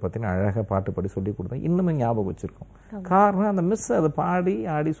ரைமை வந்து பார்த்திங்கன்னா அழகாக பாட்டு பாடி சொல்லி கொடுத்தா இன்னுமே ஞாபகம் வச்சுருக்கோம். காரணம் அந்த மிஸ் அதை பாடி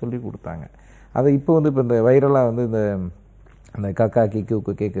ஆடி சொல்லி கொடுத்தாங்க. அதை இப்போ வந்து இப்போ இந்த வைரலாக வந்து அந்த கக்கா கிக்கு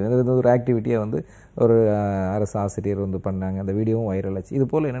கேக்கு இது ஒரு ஆக்டிவிட்டியாக வந்து ஒரு அரசு ஆசிரியர் வந்து பண்ணாங்க. அந்த வீடியோவும் வைரல் ஆச்சு. இது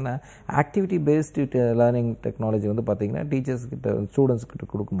போல் என்னென்னா ஆக்டிவிட்டி பேஸ்டு லேர்னிங் டெக்னாலஜி வந்து பார்த்திங்கன்னா டீச்சர்ஸ் கிட்ட ஸ்டூடெண்ட்ஸ் கிட்ட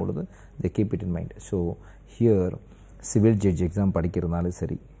கொடுக்கும்பொழுது they keep it in mind. So here civil judge exam படிக்கிறதுனாலும்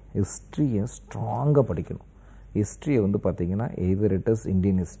சரி, ஹிஸ்ட்ரியை ஸ்ட்ராங்காக படிக்கணும். ஹிஸ்ட்ரியை வந்து பார்த்திங்கன்னா either it is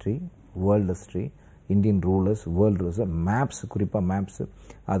Indian history, world history, Indian rulers, world rulers, maps, குறிப்பாக மேப்ஸு,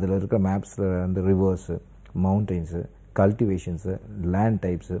 அதில் இருக்கிற மேப்ஸில் வந்து ரிவர்ஸு, மவுண்டெயின்ஸு, கல்டிவேஷன்ஸு, லேண்ட்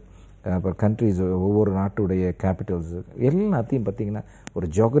டைப்ஸு, அப்புறம் கண்ட்ரிஸ், ஒவ்வொரு நாட்டுடைய கேபிட்டல்ஸு எல்லாத்தையும் பார்த்திங்கன்னா ஒரு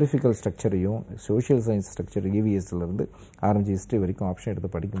ஜியோகிராஃபிக்கல் ஸ்ட்ரக்சரையும் சோஷியல் சயின்ஸ் ஸ்ட்ரக்சர் இவிஎஸ்லேருந்து ஆரம்பித்து ஹிஸ்ட்ரி வரைக்கும் ஆப்ஷன் எடுத்து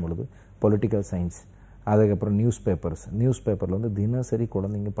படிக்கும் பொழுது பொலிட்டிக்கல் சயின்ஸ், அதுக்கப்புறம் நியூஸ் பேப்பரில் வந்து தினசரி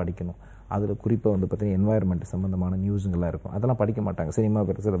குழந்தைங்க படிக்கணும். அதில் குறிப்பாக வந்து பார்த்திங்கன்னா என்வாயர்மெண்ட் சம்மந்தமான நியூஸுங்களாக இருக்கும். அதெல்லாம் படிக்க மாட்டாங்க. சினிமா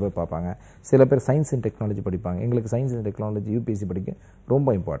பேர் சில பேர் பார்ப்பாங்க, சில பேர் சயின்ஸ் அண்ட் டெக்னாலஜி படிப்பாங்க. எங்களுக்கு சயின்ஸ் அண்ட் டெக்னாலஜி யூபிஎஸ்சி படிக்க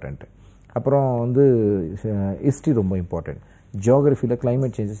ரொம்ப இம்பார்ட்டண்ட்டு. அப்புறம் வந்து ஹிஸ்ட்ரி ரொம்ப இம்பார்ட்டண்ட், ஜியோகிராஃபியில்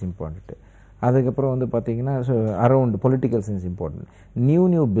கிளைமேட் சேஞ்சஸ் இம்பார்ட்டண்ட்டு, அதுக்கப்புறம் வந்து பார்த்திங்கன்னா around political science important.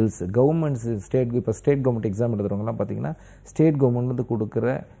 New bills governments இப்போ ஸ்டேட் கவர்மெண்ட் எக்ஸாம் எழுதுறவங்கலாம் பார்த்திங்கன்னா ஸ்டேட் கவர்மெண்ட் வந்து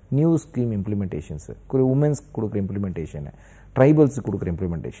கொடுக்குற நியூ ஸ்கீம் இம்ப்ளிமெண்டேஷன்ஸு, உமன்ஸ்க்கு கொடுக்குற இம்ப்ளிமெண்டேஷனு, ட்ரைபல்ஸுக்கு கொடுக்குற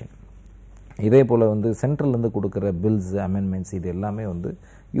இம்ப்ளிமெண்டேஷன், இதே போல் வந்து சென்ட்ரல்லேருந்து கொடுக்குற பில்ஸ் அமெண்ட்மெண்ட்ஸ், இது எல்லாமே வந்து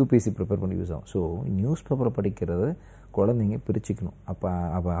யூபிஎஸ்சி ப்ரிப்பேர் பண்ணி யூஸ் ஆகும். ஸோ நியூஸ் பேப்பரை படிக்கிறது குழந்தைங்க பிரிச்சுக்கணும்.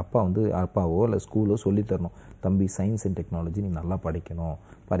 அப்பா வந்து அப்பாவோ இல்லை ஸ்கூலோ சொல்லித்தரணும், தம்பி சயின்ஸ் அண்ட் டெக்னாலஜி நீ நல்லா படிக்கணும்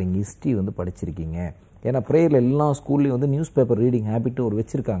பாருங்க, ஹிஸ்ட்ரி வந்து படிச்சிருக்கீங்க. ஏன்னா ப்ரேயரில் எல்லா ஸ்கூல்லையும் வந்து நியூஸ் பேப்பர் ரீடிங் ஹேபிட்டு ஒரு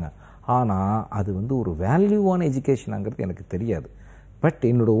வச்சுருக்காங்க. ஆனால் அது வந்து ஒரு வேல்யூவான எஜுகேஷனாங்கிறது எனக்கு தெரியாது. பட்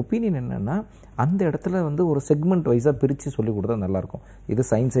என்னோடய ஒப்பீனியன் என்னென்னா அந்த இடத்துல வந்து ஒரு செக்மெண்ட் வைஸாக பிரித்து சொல்லிக் கொடுத்தா நல்லாயிருக்கும். இது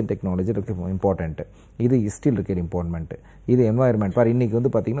சயின்ஸ் அண்ட் டெக்னாலஜி இருக்க இம்பார்ட்டண்ட்டு, இது ஹிஸ்ட்ரியில் இருக்கிற இம்பார்ட்மெண்ட்டு, இது என்வாயர்மெண்ட். இன்றைக்கி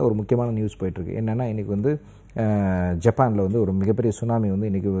வந்து பார்த்திங்கன்னா ஒரு முக்கியமான நியூஸ் போயிட்டுருக்கு. என்னென்னா இன்றைக்கி வந்து ஜப்பானில் வந்து ஒரு மிகப்பெரிய சுனாமி வந்து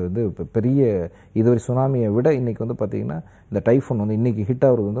இன்றைக்கி வந்து பெரிய இதுவரை சுனாமியை விட இன்றைக்கி வந்து பார்த்திங்கன்னா இந்த டைஃபோன் வந்து இன்றைக்கி ஹிட்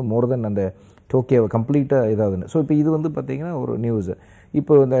ஆகிறது வந்து மோர் தென் அந்த டோக்கியோவை கம்ப்ளீட்டாக இதாகுதுன்னு. ஸோ இப்போ இது வந்து பார்த்திங்கன்னா ஒரு நியூஸு.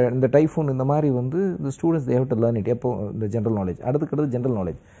 இப்போ இந்த டைஃபோன் இந்த மாதிரி வந்து இந்த students they have to learn it. எப்போ இந்த ஜென்ரல் நாலேஜ், அடுத்து ஜென்ரல்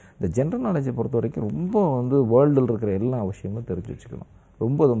நாலேஜ். இந்த ஜென்ரல் நாலேஜை பொறுத்த வரைக்கும் ரொம்ப வந்து வேர்ல்டில் இருக்கிற எல்லா விஷயங்களும் தெரிஞ்சு வச்சுக்கணும்.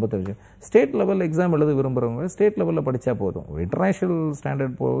 ரொம்ப தெரிஞ்சு ஸ்டேட் லெவலில் எக்ஸாம் எழுத விரும்புகிறவங்க ஸ்டேட் லெவலில் படித்தா போதும். ஒரு இன்டர்நேஷ்னல்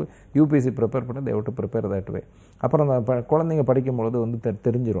ஸ்டாண்டர்ட் யூபிஎஸ்சி ப்ரிப்பேர் பண்ண they have to prepare that way. அப்புறம் அந்த குழந்தைங்க படிக்கும்பொழுது வந்து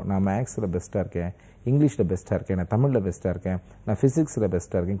தெரிஞ்சிடும், நான் மேக்ஸில் பெஸ்ட்டாக இருக்கேன், இங்கிலீஷில் பெஸ்ட்டாக இருக்கேன், நான் தமிழில் பெஸ்ட்டாக இருக்கேன், நான் ஃபிசிக்ஸில்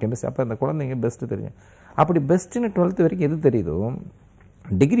பெஸ்ட்டாக இருக்கேன், கெமிஸ்ட்ரி. அப்போ அந்த குழந்தைங்க பெஸ்ட்டு தெரியும். அப்படி பெஸ்ட்டுன்னு 12th வரைக்கும் எது தெரியுதோ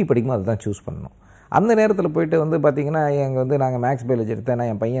டிகிரி படிக்கும்போது அதை தான் சூஸ் பண்ணணும். அந்த நேரத்தில் போய்ட்டு வந்து பார்த்திங்கன்னா நாங்கள் மேக்ஸ் பயாலஜி எடுத்தேன், நான்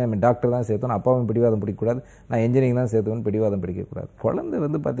என் பையன் டாக்டர் தான் சேர்த்தோம், அப்பாவும் பிடிவாதம் பிடிக்கக்கூடாது, நான் இன்ஜினியரிங் தான் சேர்த்துவேன்னு பிடிவாதம் பிடிக்கக்கூடாது. குழந்தை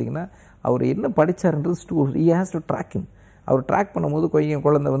வந்து பார்த்திங்கன்னா அவர் என்ன படித்தாருன்றது he has to track him. Our track பண்ணும்போது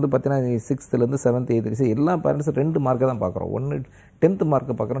குழந்தை வந்து பார்த்தீங்கன்னா 6th 7th 8th எல்லா பேரண்ட்ஸும் 2 மார்க்கை தான் பார்க்குறோம். ஒன்று 10th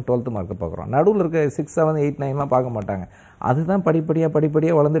மார்க்கை பார்க்குறோம், 12th மார்க்கை பார்க்குறோம். நடுவில் இருக்க 6, 7, 8, 9லாம் பார்க்க மாட்டாங்க. அதுதான்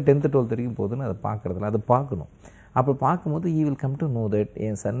படிப்படியாக வளர்ந்து 10th 12th வரைக்கும் போகுதுன்னு அதை பார்க்குறதில்ல. அதை பார்க்கணும். அப்போ பார்க்கும்போது he will come to know that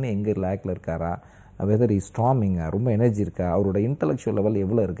N Sun எங்கே லேக்கில் இருக்காரா, வெதர் இஸ் ஸ்ட்ராமிங்கா, ரொம்ப எனர்ஜி இருக்கா, அவரோட இன்டலெக்சுவல் லெவல்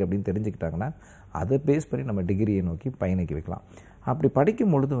எவ்வளோ இருக்குது அப்படின்னு தெரிஞ்சுக்கிட்டாங்கன்னா அதை பேஸ் பண்ணி நம்ம டிகிரியை நோக்கி பயணிக்க வைக்கலாம். அப்படி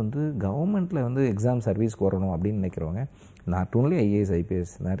படிக்கும் பொழுது வந்து கவர்மெண்ட்டில் வந்து எக்ஸாம் சர்வீஸ்க்கு வரணும் அப்படின்னு நினைக்கிறவங்க நாட் ஓன்லி ஐஏஎஸ்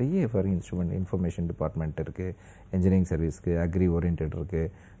ஐபிஎஸ், நிறைய ஃபார் இன்ஸ்ட்ருமெண்ட் இன்ஃபர்மேஷன் டிபார்ட்மெண்ட் இருக்குது, இன்ஜினியரிங் சர்வீஸ்க்கு, அக்ரி ஓரியன்ட் இருக்குது,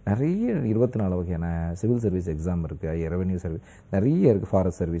 நிறைய 24 வகையான சிவில் சர்வீஸ் எக்ஸாம் இருக்குது, ரெவென்யூ சர்வீஸ் நிறைய இருக்குது,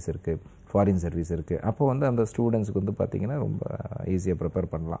 ஃபாரஸ்ட் சர்வீஸ் இருக்குது, ஃபாரின் சர்வீஸ் இருக்குது. அப்போ வந்து அந்த ஸ்டூடெண்ட்ஸுக்கு வந்து பார்த்திங்கன்னா ரொம்ப ஈஸியாக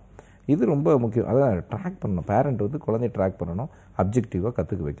ப்ரிப்பேர் பண்ணலாம். இது ரொம்ப முக்கியம். அதான் ட்ராக் பண்ணணும், பேரண்ட் வந்து குழந்தைய ட்ராக் பண்ணணும், அப்ஜெக்டிவாக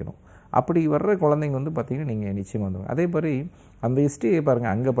கற்றுக்க வைக்கணும். அப்படி வர்ற குழந்தைங்க வந்து பார்த்திங்கன்னா நீங்கள் நிச்சயமாக வந்துடும். அதே மாதிரி அந்த ஹிஸ்ட்ரியை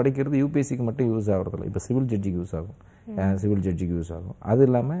பாருங்கள், அங்கே படிக்கிறது யூபிஎஸ்சிக்கு மட்டும் யூஸ் ஆகிறதில்ல, இப்போ சிவில் ஜட்ஜிக்கு யூஸ் ஆகும், சிவில் ஜட்ஜிக்கு யூஸ் ஆகும். அது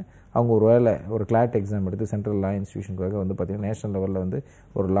இல்லாமல் அவங்க ஒரு வேலை ஒரு கிளாட் எக்ஸாம் எடுத்து சென்ட்ரல் லா இன்ஸ்டியூஷனுக்காக வந்து பார்த்திங்கன்னா நேஷனல் லெவலில் வந்து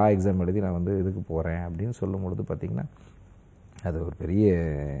ஒரு லா எக்ஸாம் எழுதி நான் வந்து இதுக்கு போகிறேன் அப்படின்னு சொல்லும் பொழுது பார்த்திங்கன்னா அது ஒரு பெரிய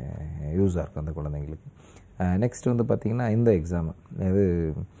யூஸாக இருக்கும் அந்த குழந்தைங்களுக்கு. நெக்ஸ்ட் வந்து பார்த்திங்கன்னா இந்த எக்ஸாமு இது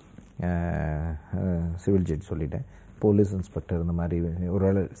சிவில் ஜட்ஜ் சொல்லிட்டேன், போலீஸ் இன்ஸ்பெக்டர், இந்த மாதிரி ஒரு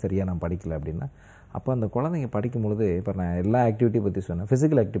வேளை சரியாக நான் படிக்கலை அப்படின்னா அப்போ அந்த குழந்தைங்க படிக்கும் பொழுது இப்போ நான் எல்லா ஆக்டிவிட்டி பற்றி சொன்னேன்,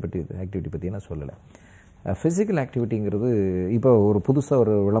 ஃபிசிக்கல் ஆக்டிவிட்டி பற்றி நான் சொல்லலை. ஃபிசிக்கல் ஆக்டிவிட்டிங்கிறது இப்போ ஒரு புதுசாக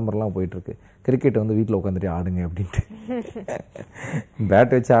ஒரு விளம்பரம்லாம் போயிட்டுருக்கு, கிரிக்கெட் வந்து வீட்டில் உட்காந்துட்டு ஆடுங்க அப்படின்ட்டு.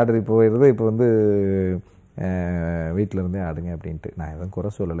 பேட் வச்சு ஆடுறது போயிடுறது, இப்போ வந்து வீட்டில் இருந்தே ஆடுங்க அப்படின்ட்டு. நான் எதுவும்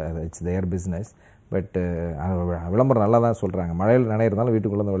குறை சொல்லலை, இட்ஸ் தேர் பிஸ்னஸ். பட் விளம்பரம் நல்லா தான் சொல்கிறாங்க, மழையில் நனையிறதுனால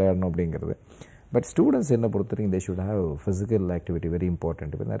வீட்டுக்குள்ளே வந்து விளையாடணும் அப்படிங்கிறது. பட் ஸ்டூடெண்ட்ஸ் என்ன பொறுத்த வரைக்கும் they should have physical activity very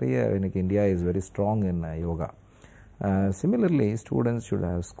important. இப்போ நிறைய இன்றைக்கி India is very strong in yoga. Similarly students should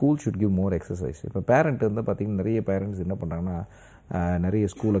have, school should give more exercise. இப்போ பேரண்ட் வந்து பார்த்திங்கன்னா நிறைய பேரண்ட்ஸ் என்ன பண்ணுறாங்கன்னா நிறைய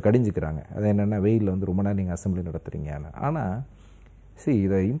ஸ்கூலை கடிஞ்சிக்கிறாங்க. அது என்னென்னா வெயிலில் வந்து ரொம்ப நேரம் நீங்கள் அசம்பிளி நடத்துகிறீங்க. ஆனால்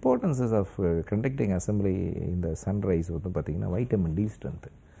the importances of conducting assembly in the sunrise வந்து பார்த்திங்கன்னா வைட்டமின் டி ஸ்ட்ரென்த்து.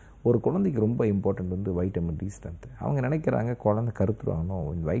 ஒரு குழந்தைக்கு ரொம்ப இம்பார்ட்டண்ட் வந்து வைட்டமின் டி ஸ்ட்ரென்த்து. அவங்க நினைக்கிறாங்க குழந்தை கருத்துருவாங்கணும்,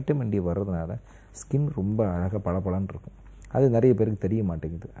 இந்த வைட்டமின் டி வர்றதுனால ஸ்கின் ரொம்ப அழகாக பளபளன்னு இருக்கும். அது நிறைய பேருக்கு தெரிய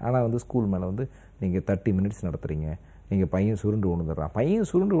மாட்டேங்குது. ஆனால் வந்து ஸ்கூல் மேலே வந்து நீங்கள் 30 மினிட்ஸ் நடத்துகிறீங்க, நீங்கள் பையன் சுருண்டு விழுந்துடுறான்,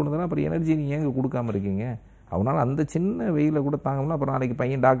 அப்புறம் எனர்ஜி நீங்கள் ஏங்க கொடுக்காமல் இருக்கீங்க? அவனால் அந்த சின்ன வெயில கூட தாங்கணும்னா அப்புறம் நாளைக்கு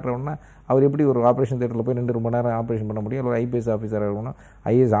பையன் டாக்டர் ஆகணும்னா அவர் எப்படி ஒரு ஆப்ரேஷன் தியேட்டரில் போய் 2 ரொம்ப நேரம் ஆப்ரேஷன் பண்ண முடியும்? ஒரு ஐபிஎஸ் ஆஃபீஸராக இருக்கணும்,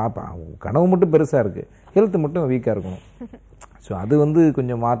 ஐஏஎஸ் கனவு மட்டும் பெருசாக இருக்குது, ஹெல்த் மட்டும் வீக்காக இருக்கணும். ஸோ அது வந்து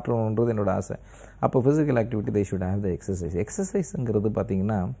கொஞ்சம் மாற்றணுன்றது என்னோடய ஆசை. அப்போ physical activity they should have the exercise. எக்ஸசைஸுங்கிறது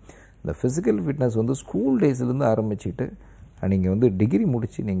பார்த்திங்கன்னா இந்த ஃபிசிக்கல் ஃபிட்னஸ் வந்து ஸ்கூல் டேஸ்லேருந்து ஆரம்பிச்சுட்டு நீங்கள் வந்து டிகிரி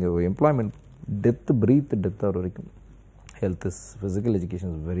முடித்து நீங்கள் எம்ப்ளாய்மெண்ட் பிரீத் டெத் ஆகிற வரைக்கும் health is physical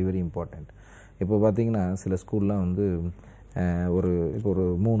education is very very important. இப்போ பார்த்திங்கன்னா சில ஸ்கூல்லாம் வந்து இப்போ ஒரு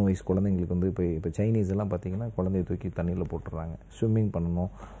 3 வயசு குழந்தைங்களுக்கு வந்து இப்போ சைனீஸ் எல்லாம் பார்த்திங்கன்னா குழந்தைய தூக்கி தண்ணியில் போட்டுடுறாங்க, ஸ்விம்மிங் பண்ணணும்.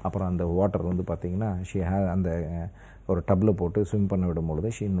 அப்புறம் அந்த வாட்டர் வந்து பார்த்திங்கன்னா அந்த ஒரு டப்பில் போட்டு ஸ்விம் பண்ண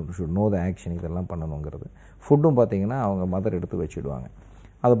விடும்பொழுது ஷுட் நோ த ஆக்ஷன், இதெல்லாம் பண்ணணுங்கிறது. ஃபுட்டும் பார்த்திங்கன்னா அவங்க மதர் எடுத்து வச்சுடுவாங்க,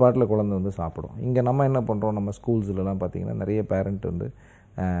 அது பாட்டில் குழந்தை வந்து சாப்பிடும். இங்கே நம்ம என்ன பண்ணுறோம், நம்ம ஸ்கூல்ஸ்லலாம் பார்த்திங்கன்னா நிறைய பேரண்ட் வந்து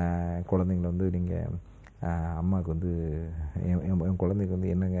குழந்தைங்கள வந்து நீங்கள் அம்மாவுக்கு வந்து என் குழந்தைக்கு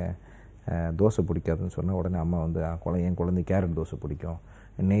வந்து என்னங்க தோசை பிடிக்காதுன்னு சொன்னால் உடனே அம்மா வந்து என் குழந்தை கேரட் தோசை பிடிக்கும்,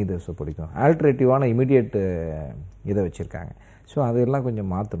 நெய் தோசை பிடிக்கும், ஆல்டர்னேட்டிவான இமீடியட் இதை வச்சுருக்காங்க. ஸோ அதெல்லாம் கொஞ்சம்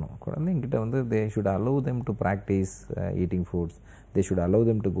மாற்றணும். குழந்தைங்கிட்ட வந்து they should allow them to practice eating foods, they should allow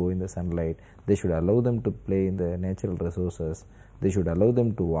them to go in the sunlight, they should allow them to play in the natural resources, they should allow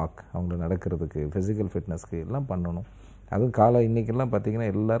them to walk, அவங்கள நடக்கிறதுக்கு physical ஃபிட்னஸ்க்கு எல்லாம் பண்ணணும். அதுவும் இன்றைக்கெல்லாம் பார்த்திங்கன்னா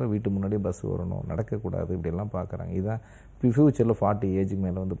எல்லோரும் வீட்டு முன்னாடியே பஸ் வரணும், நடக்கக்கூடாது, இப்படியெல்லாம் பார்க்குறாங்க. இதுதான் ஃப்யூச்சரில் 40 ஏஜுக்கு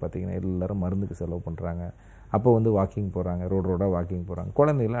மேலே வந்து பார்த்திங்கன்னா எல்லோரும் மருந்துக்கு செலவு பண்ணுறாங்க. அப்போ வந்து வாக்கிங் போகிறாங்க, ரோடாக வாக்கிங் போகிறாங்க,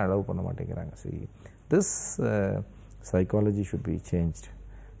 குழந்தைகளாம் அலோவ் பண்ண மாட்டேங்கிறாங்க. So this psychology should be changed.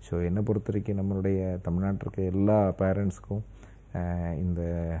 So என்னை பொறுத்த வரைக்கும் நம்மளுடைய தமிழ்நாட்டில் இருக்க எல்லா பேரண்ட்ஸ்க்கும் இந்த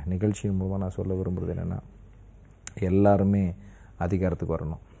நிகழ்ச்சியின் மூலமாக நான் சொல்ல விரும்புகிறது என்னென்னா, எல்லாருமே அதிகாரத்துக்கு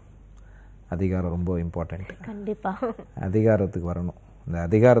வரணும். அதிகாரம் ரொம்ப இம்பார்ட்டண்ட். கண்டிப்பாக அதிகாரத்துக்கு வரணும். இந்த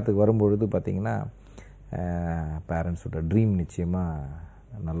அதிகாரத்துக்கு வரும்பொழுது பார்த்திங்கன்னா பேரண்ட்ஸோட ட்ரீம்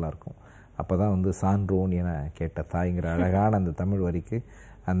நிச்சயமாக நல்லாயிருக்கும். அப்போ தான் வந்து சான்றோன் என கேட்ட தாய்ங்கிற அழகான அந்த தமிழ் வரிக்கு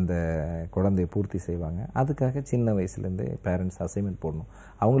அந்த குழந்தைய பூர்த்தி செய்வாங்க. அதுக்காக சின்ன வயசுலேருந்தே பேரண்ட்ஸ் அசைன்மெண்ட் போடணும்.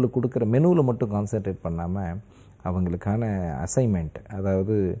 அவங்களுக்கு கொடுக்குற மெனுவில் மட்டும் கான்சன்ட்ரேட் பண்ணாமல் அவங்களுக்கான அசைன்மெண்ட்,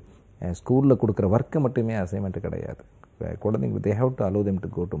 அதாவது ஸ்கூலில் கொடுக்குற ஒர்க்கு மட்டுமே அசைன்மெண்ட்டு கிடையாது. குழந்தைங்களுக்கு they have to allow them to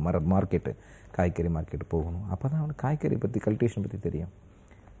go to market, காய்கறி மார்க்கெட்டு போகணும். அப்போ தான் அவனுக்கு காய்கறி பற்றி கல்டிவேஷன் பற்றி தெரியும்.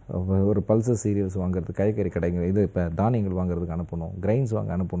 ஒரு பல்சர் சீரியல்ஸ் வாங்குறது, காய்கறி கடைகள், இது இப்போ தானியங்கள் வாங்குறதுக்கு அனுப்பணும், கிரைன்ஸ்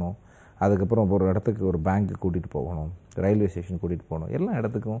வாங்க அனுப்பணும். அதுக்கப்புறம் ஒரு இடத்துக்கு ஒரு பேங்க்கு கூட்டிகிட்டு போகணும், ரயில்வே ஸ்டேஷன் கூட்டிகிட்டு போகணும். எல்லா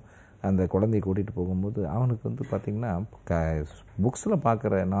இடத்துக்கும் அந்த குழந்தைய கூட்டிகிட்டு போகும்போது அவனுக்கு வந்து பார்த்திங்கன்னா புக்ஸில்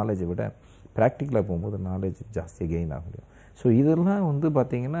பார்க்குற நாலேஜை விட ப்ராக்டிக்கலாக போகும்போது நாலேஜ் ஜாஸ்தி கெயின் ஆக முடியும். ஸோ இதெல்லாம் வந்து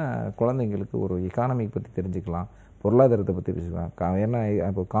பார்த்திங்கன்னா குழந்தைங்களுக்கு ஒரு எக்கானமிக் பற்றி தெரிஞ்சுக்கலாம், பொருளாதாரத்தை பற்றி தெரிஞ்சுக்கலாம், ஏன்னா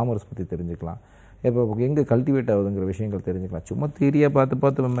இப்போ காமர்ஸ் பற்றி தெரிஞ்சுக்கலாம், இப்போ எங்கே கல்டிவேட் ஆகுதுங்கிற விஷயங்கள் தெரிஞ்சுக்கலாம். சும்மா தியரியாக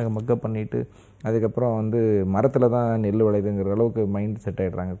பார்த்து மக்கப் பண்ணிவிட்டு அதுக்கப்புறம் வந்து மரத்தில் தான் நெல் விளையுதுங்கிற அளவுக்கு மைண்ட் செட்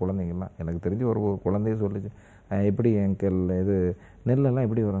ஆகிடுறாங்க குழந்தைங்கள்லாம். எனக்கு தெரிஞ்சு ஒரு குழந்தைய சொல்லிச்சு, எப்படி அங்கிள் இது நெல்லெல்லாம்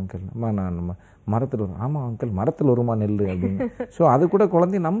எப்படி வரும் அங்கிள்? அம்மா நான் மரத்தில் வரும். ஆமாம் அங்கிள் மரத்தில் வருமா நெல் அப்படின்னு. ஸோ அது கூட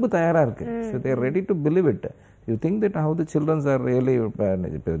குழந்தை நம்ப தயாராக இருக்குது. So there ready to believe it. You think that how the children's are really.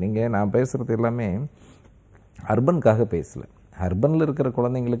 இப்போ நீங்கள் நான் பேசுகிறது எல்லாமே அர்பனுக்காக பேசலை. அர்பனில் இருக்கிற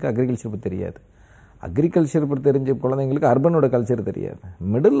குழந்தைங்களுக்கு அக்ரிகல்ச்சர் பற்றி தெரியாது, அக்ரிகல்ச்சர் பற்றி தெரிஞ்ச குழந்தைங்களுக்கு அர்பனோட கல்ச்சர் தெரியாது,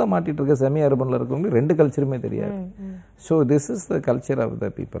 மிடில் மாட்டிகிட்டு இருக்க செமி அர்பனில் இருக்கிறவங்களுக்கு 2 கல்ச்சருமே தெரியாது. So this is the culture of the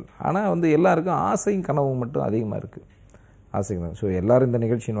people. ஆனால் வந்து எல்லாருக்கும் ஆசையும் கனவும் மட்டும் அதிகமாக இருக்குது, ஆசைங்க தான். ஸோ எல்லோரும் இந்த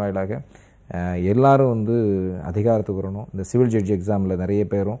நிகழ்ச்சியின் வாயிலாக எல்லாரும் வந்து அதிகாரத்துக்கு வரணும். இந்த சிவில் ஜட்ஜ் எக்ஸாமில் நிறைய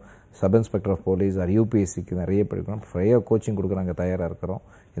பேரும் sub inspector of police R யூபிஎஸ்சிக்கு நிறைய படிக்கணும். ஃப்ரீயாக கோச்சிங் கொடுக்க நாங்கள் தயாராக இருக்கிறோம்.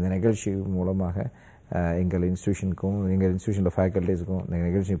 இந்த நிகழ்ச்சி மூலமாக எங்கள் இன்ஸ்டியூஷனுக்கும் எங்கள் இன்ஸ்டியூஷனில் ஃபேக்கல்ட்டிஸுக்கும் இந்த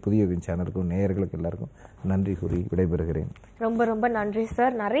நிகழ்ச்சி புதியுகம் சேனலுக்கும் நேயர்களுக்கு எல்லாருக்கும் நன்றி கூறி விடைபெறுகிறேன். ரொம்ப ரொம்ப நன்றி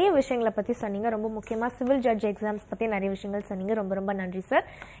சார். நிறைய விஷயங்களை பற்றி சொன்னீங்க. ரொம்ப முக்கியமாக சிவில் ஜட்ஜ் எக்ஸாம்ஸ் பற்றி நிறைய விஷயங்கள் சொன்னீங்க. ரொம்ப ரொம்ப நன்றி சார்.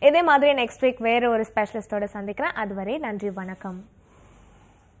 இதே மாதிரி நெக்ஸ்ட் வீக் வேறு ஒரு ஸ்பெஷலிஸ்டோட சந்திக்கிறேன். அதுவரை நன்றி, வணக்கம்.